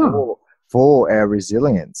that for our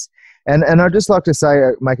resilience. And I'd just like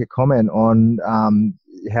to make a comment on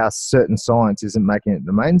how certain science isn't making it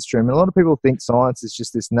the mainstream. And a lot of people think science is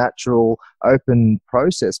just this natural, open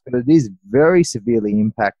process, but it is very severely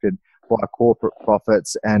impacted by corporate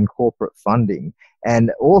profits and corporate funding.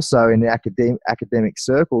 And also in academic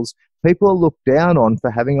circles, people are looked down on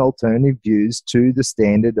for having alternative views to the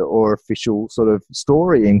standard or official sort of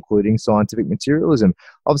story, including scientific materialism.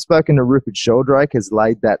 I've spoken to Rupert Sheldrake, has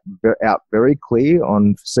laid that out very clear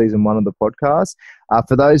on season 1 of the podcast.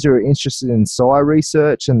 For those who are interested in psi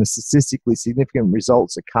research and the statistically significant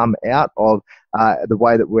results that come out of the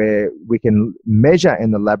way that we can measure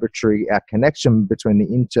in the laboratory our connection between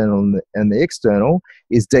the internal and the external,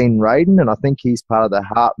 is Dean Radin, and I think he's part of the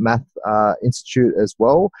Heart Math Institute as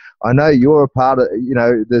well. I know you're a part of,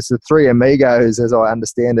 there's the 3 amigos, as I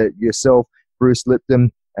understand it, yourself, Bruce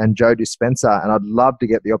Lipton, and Joe Dispenza, and I'd love to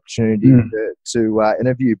get the opportunity to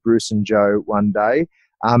interview Bruce and Joe one day.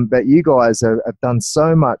 But you guys have done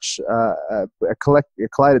so much,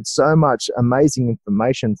 collated so much amazing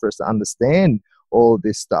information for us to understand all of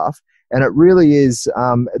this stuff. And it really is,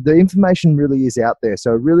 the information really is out there.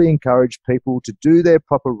 So I really encourage people to do their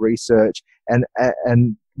proper research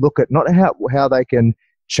and look at not how they can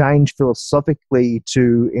change philosophically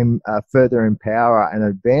to further empower and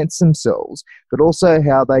advance themselves, but also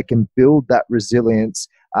how they can build that resilience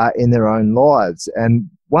in their own lives. And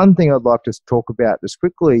one thing I'd like to talk about just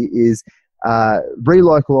quickly is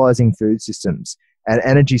relocalizing food systems and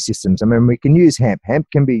energy systems. I mean, we can use hemp. Hemp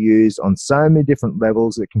can be used on so many different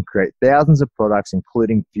levels. It can create thousands of products,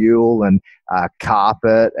 including fuel and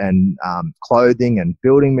carpet and clothing and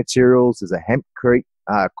building materials. There's a hempcrete,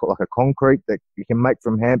 like a concrete that you can make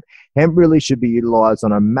from hemp. Hemp really should be utilized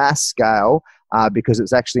on a mass scale because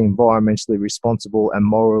it's actually environmentally responsible and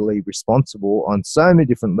morally responsible on so many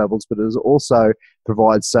different levels, but it also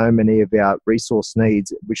provides so many of our resource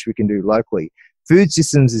needs, which we can do locally. Food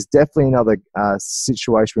systems is definitely another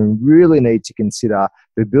situation we really need to consider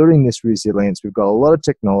for building this resilience. We've got a lot of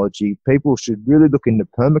technology. People should really look into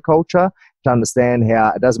permaculture to understand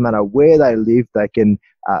how it doesn't matter where they live, they can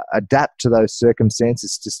adapt to those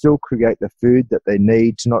circumstances to still create the food that they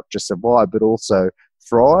need to not just survive, but also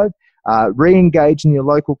thrive. Re-engage in your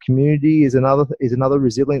local community is another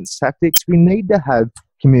resilience tactic. We need to have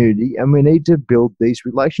community and we need to build these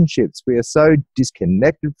relationships. We are so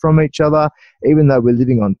disconnected from each other, even though we're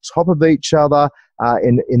living on top of each other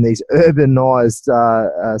in these urbanized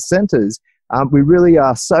centers. We really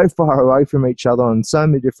are so far away from each other on so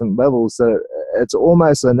many different levels that it's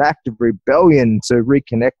almost an act of rebellion to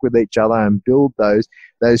reconnect with each other and build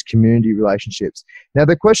those community relationships. Now,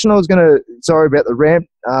 the question I was going to, sorry about the rant,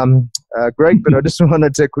 Greg, but I just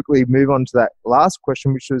wanted to quickly move on to that last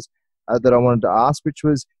question, which was that I wanted to ask, which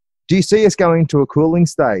was, do you see us going to a cooling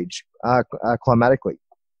stage climatically?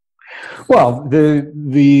 Well,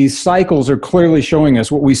 the cycles are clearly showing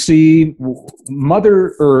us what we see.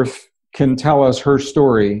 Mother Earth can tell us her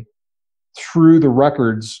story through the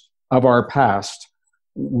records of our past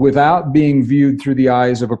without being viewed through the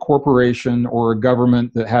eyes of a corporation or a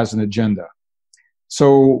government that has an agenda.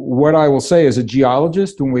 So what I will say as a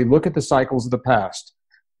geologist, when we look at the cycles of the past,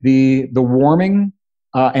 the warming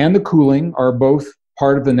and the cooling are both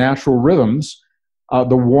part of the natural rhythms.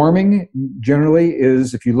 The warming generally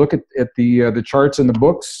is, if you look at the charts in the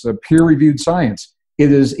books, peer-reviewed science,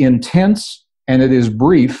 it is intense and it is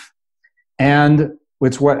brief, and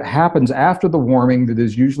it's what happens after the warming that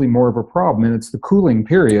is usually more of a problem, and it's the cooling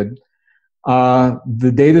period.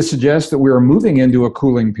 The data suggests that we are moving into a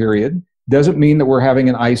cooling period. Doesn't mean that we're having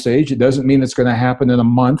an ice age. It doesn't mean it's going to happen in a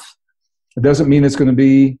month. It doesn't mean it's going to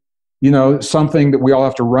be, something that we all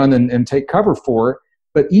have to run and take cover for.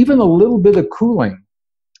 But even a little bit of cooling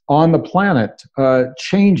on the planet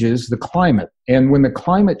changes the climate. And when the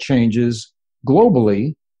climate changes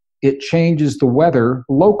globally, it changes the weather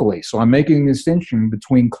locally. So I'm making a distinction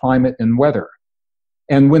between climate and weather.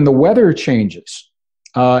 And when the weather changes,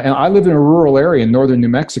 and I live in a rural area in northern New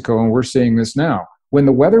Mexico, and we're seeing this now. When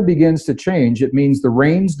the weather begins to change, it means the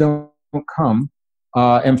rains don't come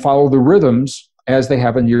and follow the rhythms as they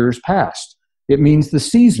have in years past. It means the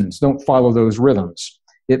seasons don't follow those rhythms.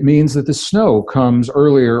 It means that the snow comes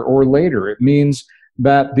earlier or later. It means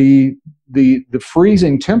that the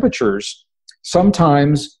freezing temperatures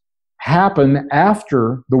sometimes happen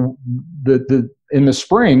after in the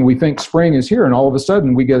spring. We think spring is here, and all of a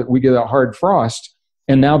sudden we get a hard frost,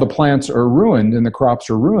 and now the plants are ruined and the crops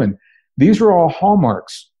are ruined. These are all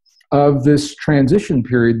hallmarks of this transition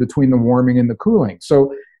period between the warming and the cooling.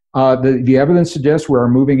 So the evidence suggests we are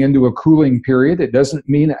moving into a cooling period. It doesn't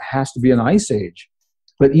mean it has to be an ice age,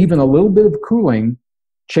 but even a little bit of cooling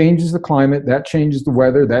changes the climate. That changes the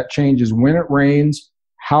weather. That changes when it rains,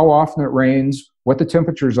 how often it rains, what the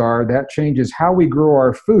temperatures are. That changes how we grow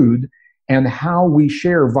our food and how we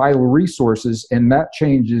share vital resources, and that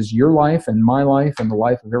changes your life and my life and the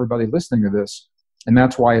life of everybody listening to this, and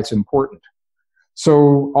that's why it's important.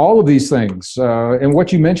 So all of these things, and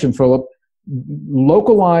what you mentioned, Phillip,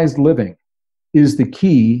 localized living is the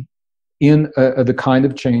key in the kind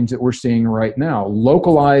of change that we're seeing right now.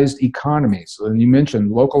 Localized economies, and you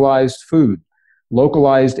mentioned localized food,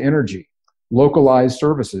 localized energy, localized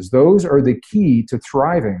services. Those are the key to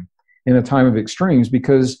thriving in a time of extremes,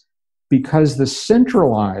 because the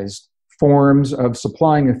centralized forms of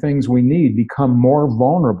supplying the things we need become more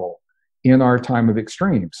vulnerable in our time of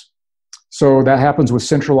extremes. So that happens with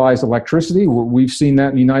centralized electricity. We've seen that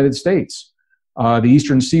in the United States. The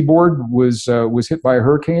eastern seaboard was hit by a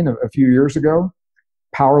hurricane a few years ago.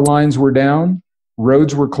 Power lines were down,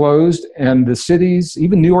 roads were closed, and the cities,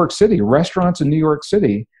 even New York City, restaurants in New York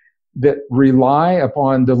City that rely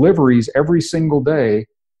upon deliveries every single day,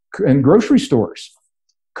 and grocery stores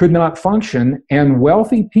could not function, and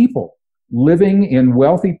wealthy people living in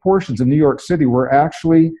wealthy portions of New York City were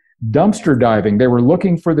actually dumpster diving. They were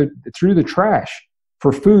looking through the trash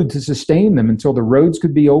for food to sustain them until the roads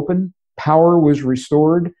could be open, power was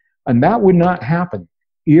restored, and that would not happen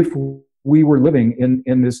if we were living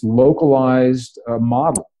in this localized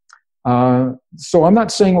model. So I'm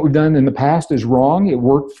not saying what we've done in the past is wrong. It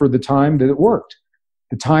worked for the time that it worked.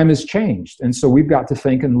 The time has changed, and so we've got to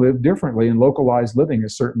think and live differently, and localized living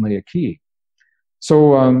is certainly a key.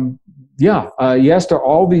 So yes to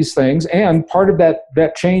all these things, and part of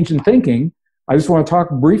that change in thinking, I just want to talk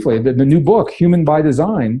briefly that the new book, Human by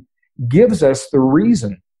Design, gives us the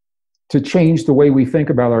reason to change the way we think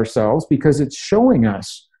about ourselves, because it's showing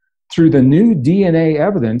us through the new DNA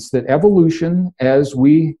evidence that evolution, as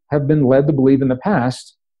we have been led to believe in the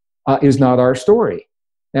past, is not our story.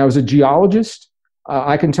 Now, as a geologist,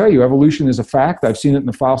 I can tell you evolution is a fact. I've seen it in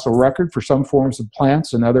the fossil record for some forms of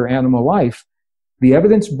plants and other animal life. The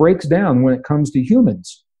evidence breaks down when it comes to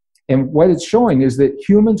humans. And what it's showing is that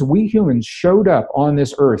we humans showed up on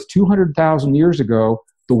this earth 200,000 years ago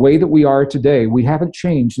the way that we are today. We haven't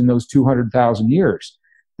changed in those 200,000 years.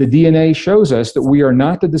 The DNA shows us that we are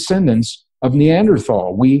not the descendants of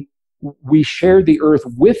Neanderthal. We shared the earth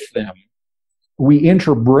with them. We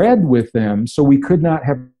interbred with them, so we could not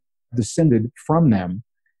have descended from them.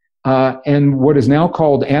 And what is now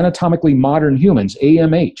called anatomically modern humans,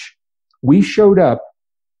 AMH, We showed up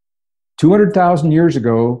 200,000 years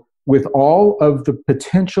ago with all of the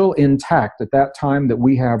potential intact at that time that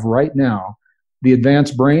we have right now, the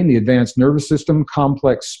advanced brain, the advanced nervous system,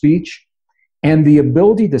 complex speech, and the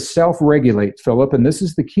ability to self-regulate, Philip, and this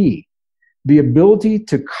is the key, the ability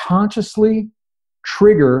to consciously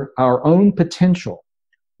trigger our own potential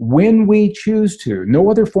when we choose to.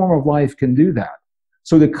 No other form of life can do that.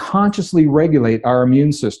 So to consciously regulate our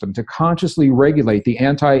immune system, to consciously regulate the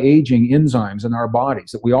anti-aging enzymes in our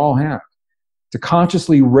bodies that we all have, to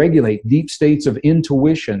consciously regulate deep states of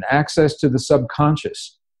intuition, access to the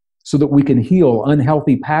subconscious, so that we can heal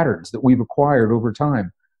unhealthy patterns that we've acquired over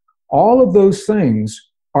time. All of those things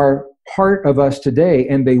are part of us today,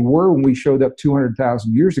 and they were when we showed up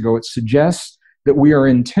 200,000 years ago. It suggests that we are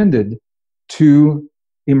intended to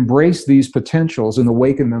embrace these potentials and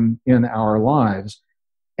awaken them in our lives.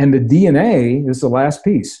 And the DNA is the last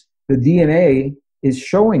piece. The DNA is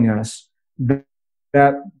showing us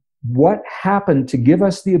that what happened to give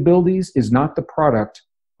us the abilities is not the product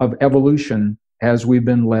of evolution as we've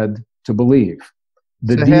been led to believe.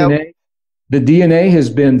 The DNA has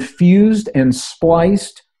been fused and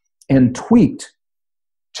spliced and tweaked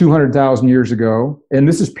 200,000 years ago, and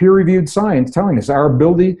this is peer-reviewed science telling us our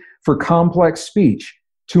ability for complex speech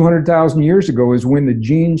 200,000 years ago is when the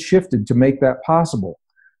genes shifted to make that possible.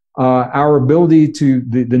 Our ability to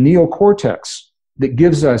the neocortex that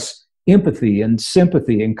gives us empathy and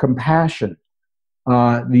sympathy and compassion,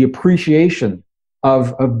 the appreciation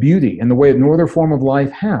of beauty and the way that no other form of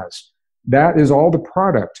life has. That is all the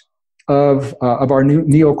product of our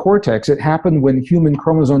neocortex. It happened when human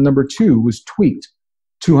chromosome number 2 was tweaked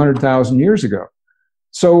 200,000 years ago.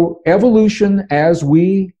 So evolution, as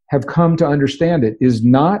we have come to understand it, is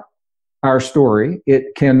not our story.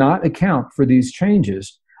 It cannot account for these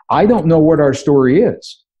changes. I don't know what our story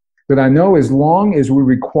is, but I know as long as we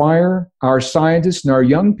require our scientists and our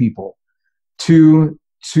young people to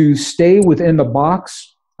stay within the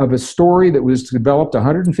box of a story that was developed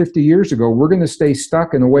 150 years ago, we're going to stay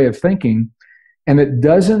stuck in a way of thinking, and it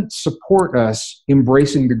doesn't support us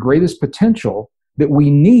embracing the greatest potential that we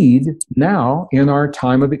need now in our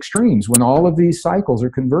time of extremes, when all of these cycles are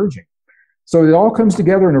converging. So it all comes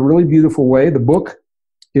together in a really beautiful way. The book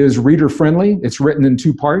is reader-friendly. It's written in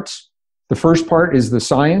 2 parts. The first part is the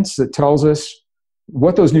science that tells us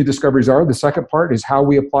what those new discoveries are. The second part is how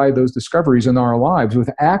we apply those discoveries in our lives with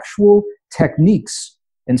actual techniques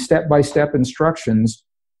and step-by-step instructions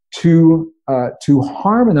to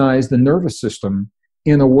harmonize the nervous system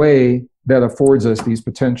in a way that affords us these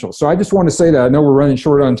potentials. So I just want to say that. I know we're running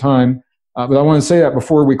short on time, but I want to say that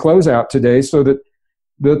before we close out today so that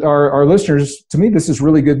our listeners, to me, this is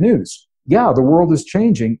really good news. Yeah, the world is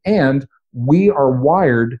changing, and we are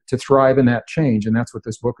wired to thrive in that change, and that's what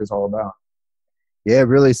this book is all about. Yeah,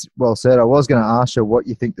 really well said. I was going to ask you what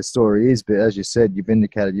you think the story is, but as you said, you've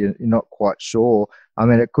indicated you're not quite sure. I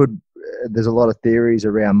mean, there's a lot of theories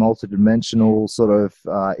around multidimensional sort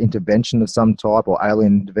of intervention of some type or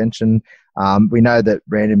alien intervention. We know that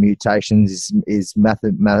random mutations is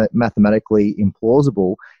mathematically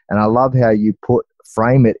implausible, and I love how you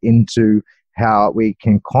frame it into how we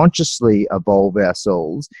can consciously evolve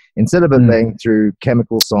ourselves instead of it being through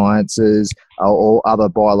chemical sciences or other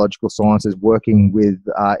biological sciences working with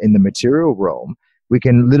in the material realm. We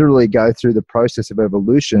can literally go through the process of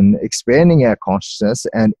evolution, expanding our consciousness,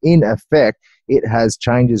 and in effect, it has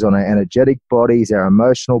changes on our energetic bodies, our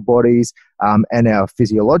emotional bodies, and our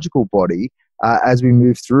physiological body as we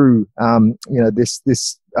move through,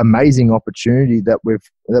 this amazing opportunity that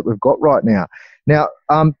we've got right now. Now,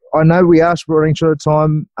 I know we are running short of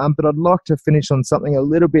time, but I'd like to finish on something a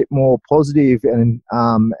little bit more positive, and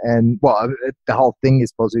well, the whole thing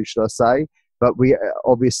is positive, should I say? But we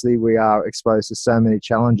are exposed to so many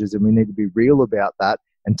challenges, and we need to be real about that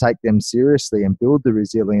and take them seriously and build the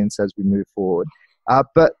resilience as we move forward.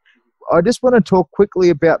 But I just want to talk quickly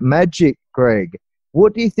about magic, Greg.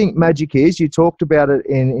 What do you think magic is? You talked about it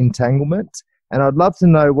in Entanglement, and I'd love to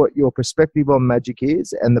know what your perspective on magic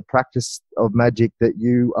is and the practice of magic that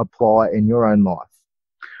you apply in your own life.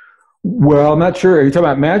 Well, I'm not sure. Are you talking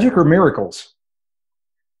about magic or miracles?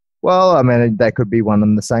 Well, I mean, that could be one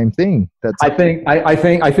and the same thing. I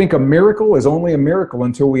think a miracle is only a miracle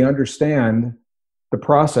until we understand the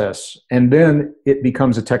process, and then it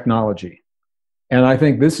becomes a technology. And I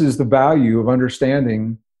think this is the value of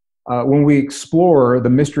understanding when we explore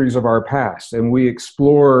the mysteries of our past, and I've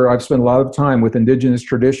spent a lot of time with indigenous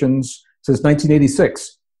traditions since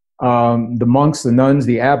 1986. The monks, the nuns,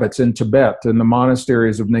 the abbots in Tibet and the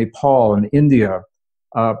monasteries of Nepal and India,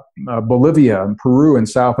 Bolivia and Peru and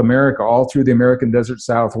South America, all through the American desert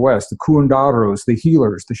Southwest, the curanderos, the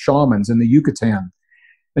healers, the shamans in the Yucatan.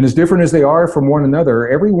 And as different as they are from one another,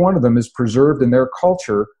 every one of them is preserved in their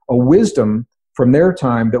culture a wisdom from their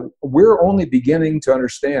time that we're only beginning to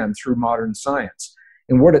understand through modern science.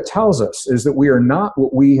 And what it tells us is that we are not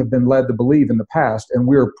what we have been led to believe in the past, and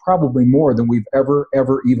we are probably more than we've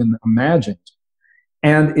ever even imagined.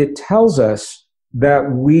 And it tells us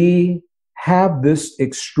that we have this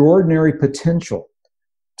extraordinary potential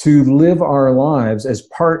to live our lives as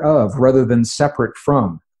part of, rather than separate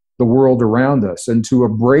from, the world around us, and to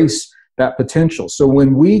embrace that potential. So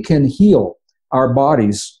when we can heal our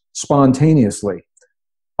bodies spontaneously,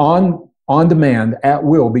 on demand, at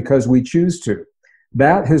will, because we choose to,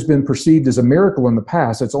 that has been perceived as a miracle in the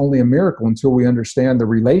past. It's only a miracle until we understand the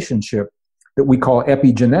relationship that we call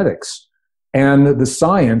epigenetics and the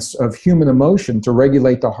science of human emotion to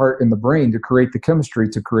regulate the heart and the brain to create the chemistry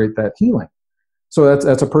to create that healing. So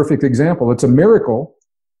that's a perfect example. It's a miracle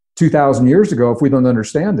 2,000 years ago if we don't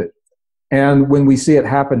understand it. And when we see it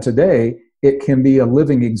happen today, it can be a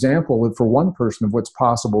living example for one person of what's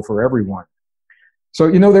possible for everyone. So,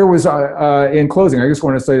 there was, in closing, I just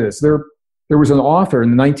want to say this. There was an author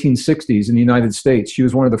in the 1960s in the United States. She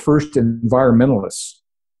was one of the first environmentalists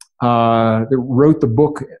that wrote the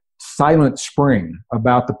book Silent Spring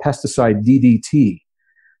about the pesticide DDT.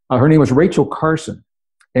 Her name was Rachel Carson.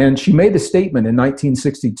 And she made a statement in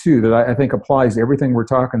 1962 that I think applies to everything we're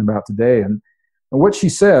talking about today. And what she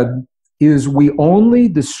said is, we only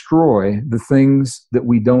destroy the things that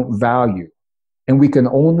we don't value, and we can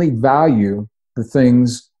only value the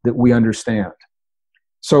things that we understand.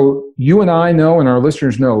 So you and I know, and our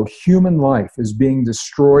listeners know, human life is being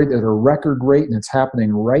destroyed at a record rate, and it's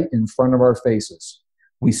happening right in front of our faces.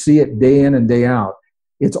 We see it day in and day out.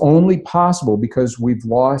 It's only possible because we've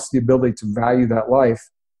lost the ability to value that life,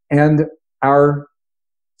 and our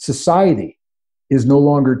society is no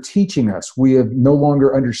longer teaching us. We have no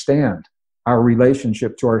longer understand our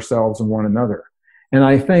relationship to ourselves and one another. And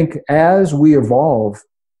I think as we evolve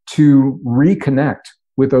to reconnect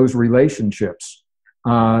with those relationships,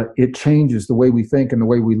 it changes the way we think and the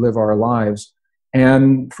way we live our lives.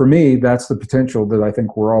 And for me, that's the potential that I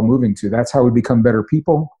think we're all moving to. That's how we become better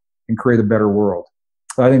people and create a better world.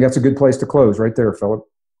 I think that's a good place to close right there, Phillip.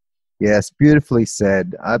 Yes, beautifully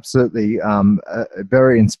said. Absolutely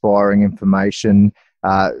very inspiring information.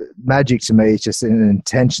 Magic to me is just an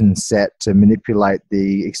intention set to manipulate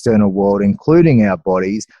the external world, including our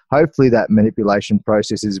bodies. Hopefully that manipulation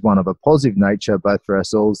process is one of a positive nature, both for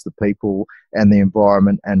ourselves, the people, and the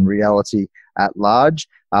environment and reality at large.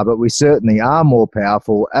 But we certainly are more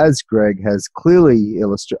powerful, as Gregg has clearly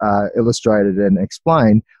illustrated and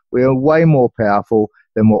explained. We are way more powerful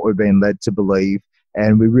than what we've been led to believe.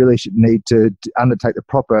 And we really should need to undertake the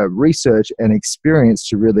proper research and experience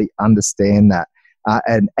to really understand that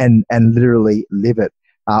and literally live it.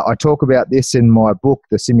 I talk about this in my book,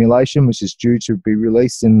 The Simulation, which is due to be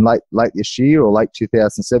released in late this year or late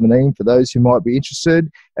 2017 for those who might be interested.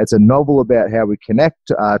 It's a novel about how we connect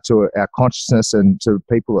to our consciousness and to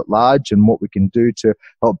people at large, and what we can do to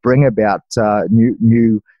help bring about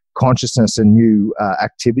new consciousness and new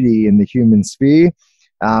activity in the human sphere.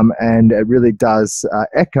 And it really does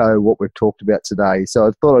echo what we've talked about today. So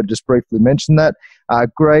I thought I'd just briefly mention that.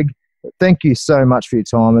 Gregg, thank you so much for your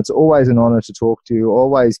time. It's always an honor to talk to you.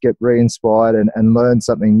 Always get re-inspired and learn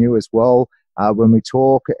something new as well when we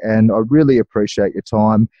talk. And I really appreciate your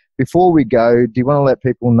time. Before we go, do you want to let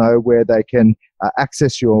people know where they can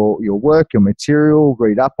access your work, your material,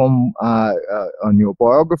 read up on your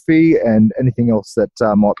biography, and anything else that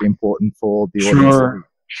might be important for the audience?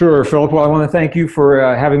 Sure, Phillip. Well, I want to thank you for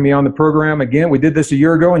having me on the program again. We did this a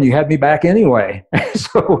year ago, and you had me back anyway.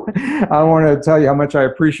 So I want to tell you how much I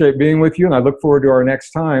appreciate being with you, and I look forward to our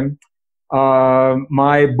next time.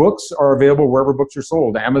 My books are available wherever books are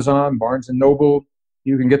sold, Amazon, Barnes & Noble.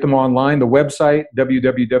 You can get them online. The website,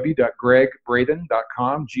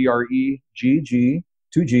 www.greggbraden.com, G-R-E-G-G,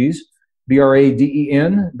 two G's,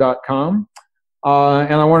 B-R-A-D-E-N.com.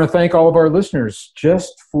 And I want to thank all of our listeners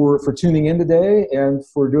just for tuning in today and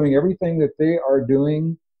for doing everything that they are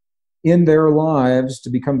doing in their lives to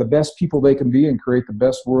become the best people they can be and create the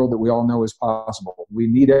best world that we all know is possible. We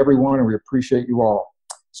need everyone, and we appreciate you all.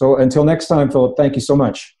 So until next time, Phillip, thank you so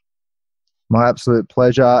much. My absolute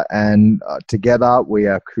pleasure. And together we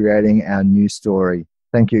are creating our new story.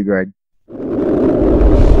 Thank you, Gregg.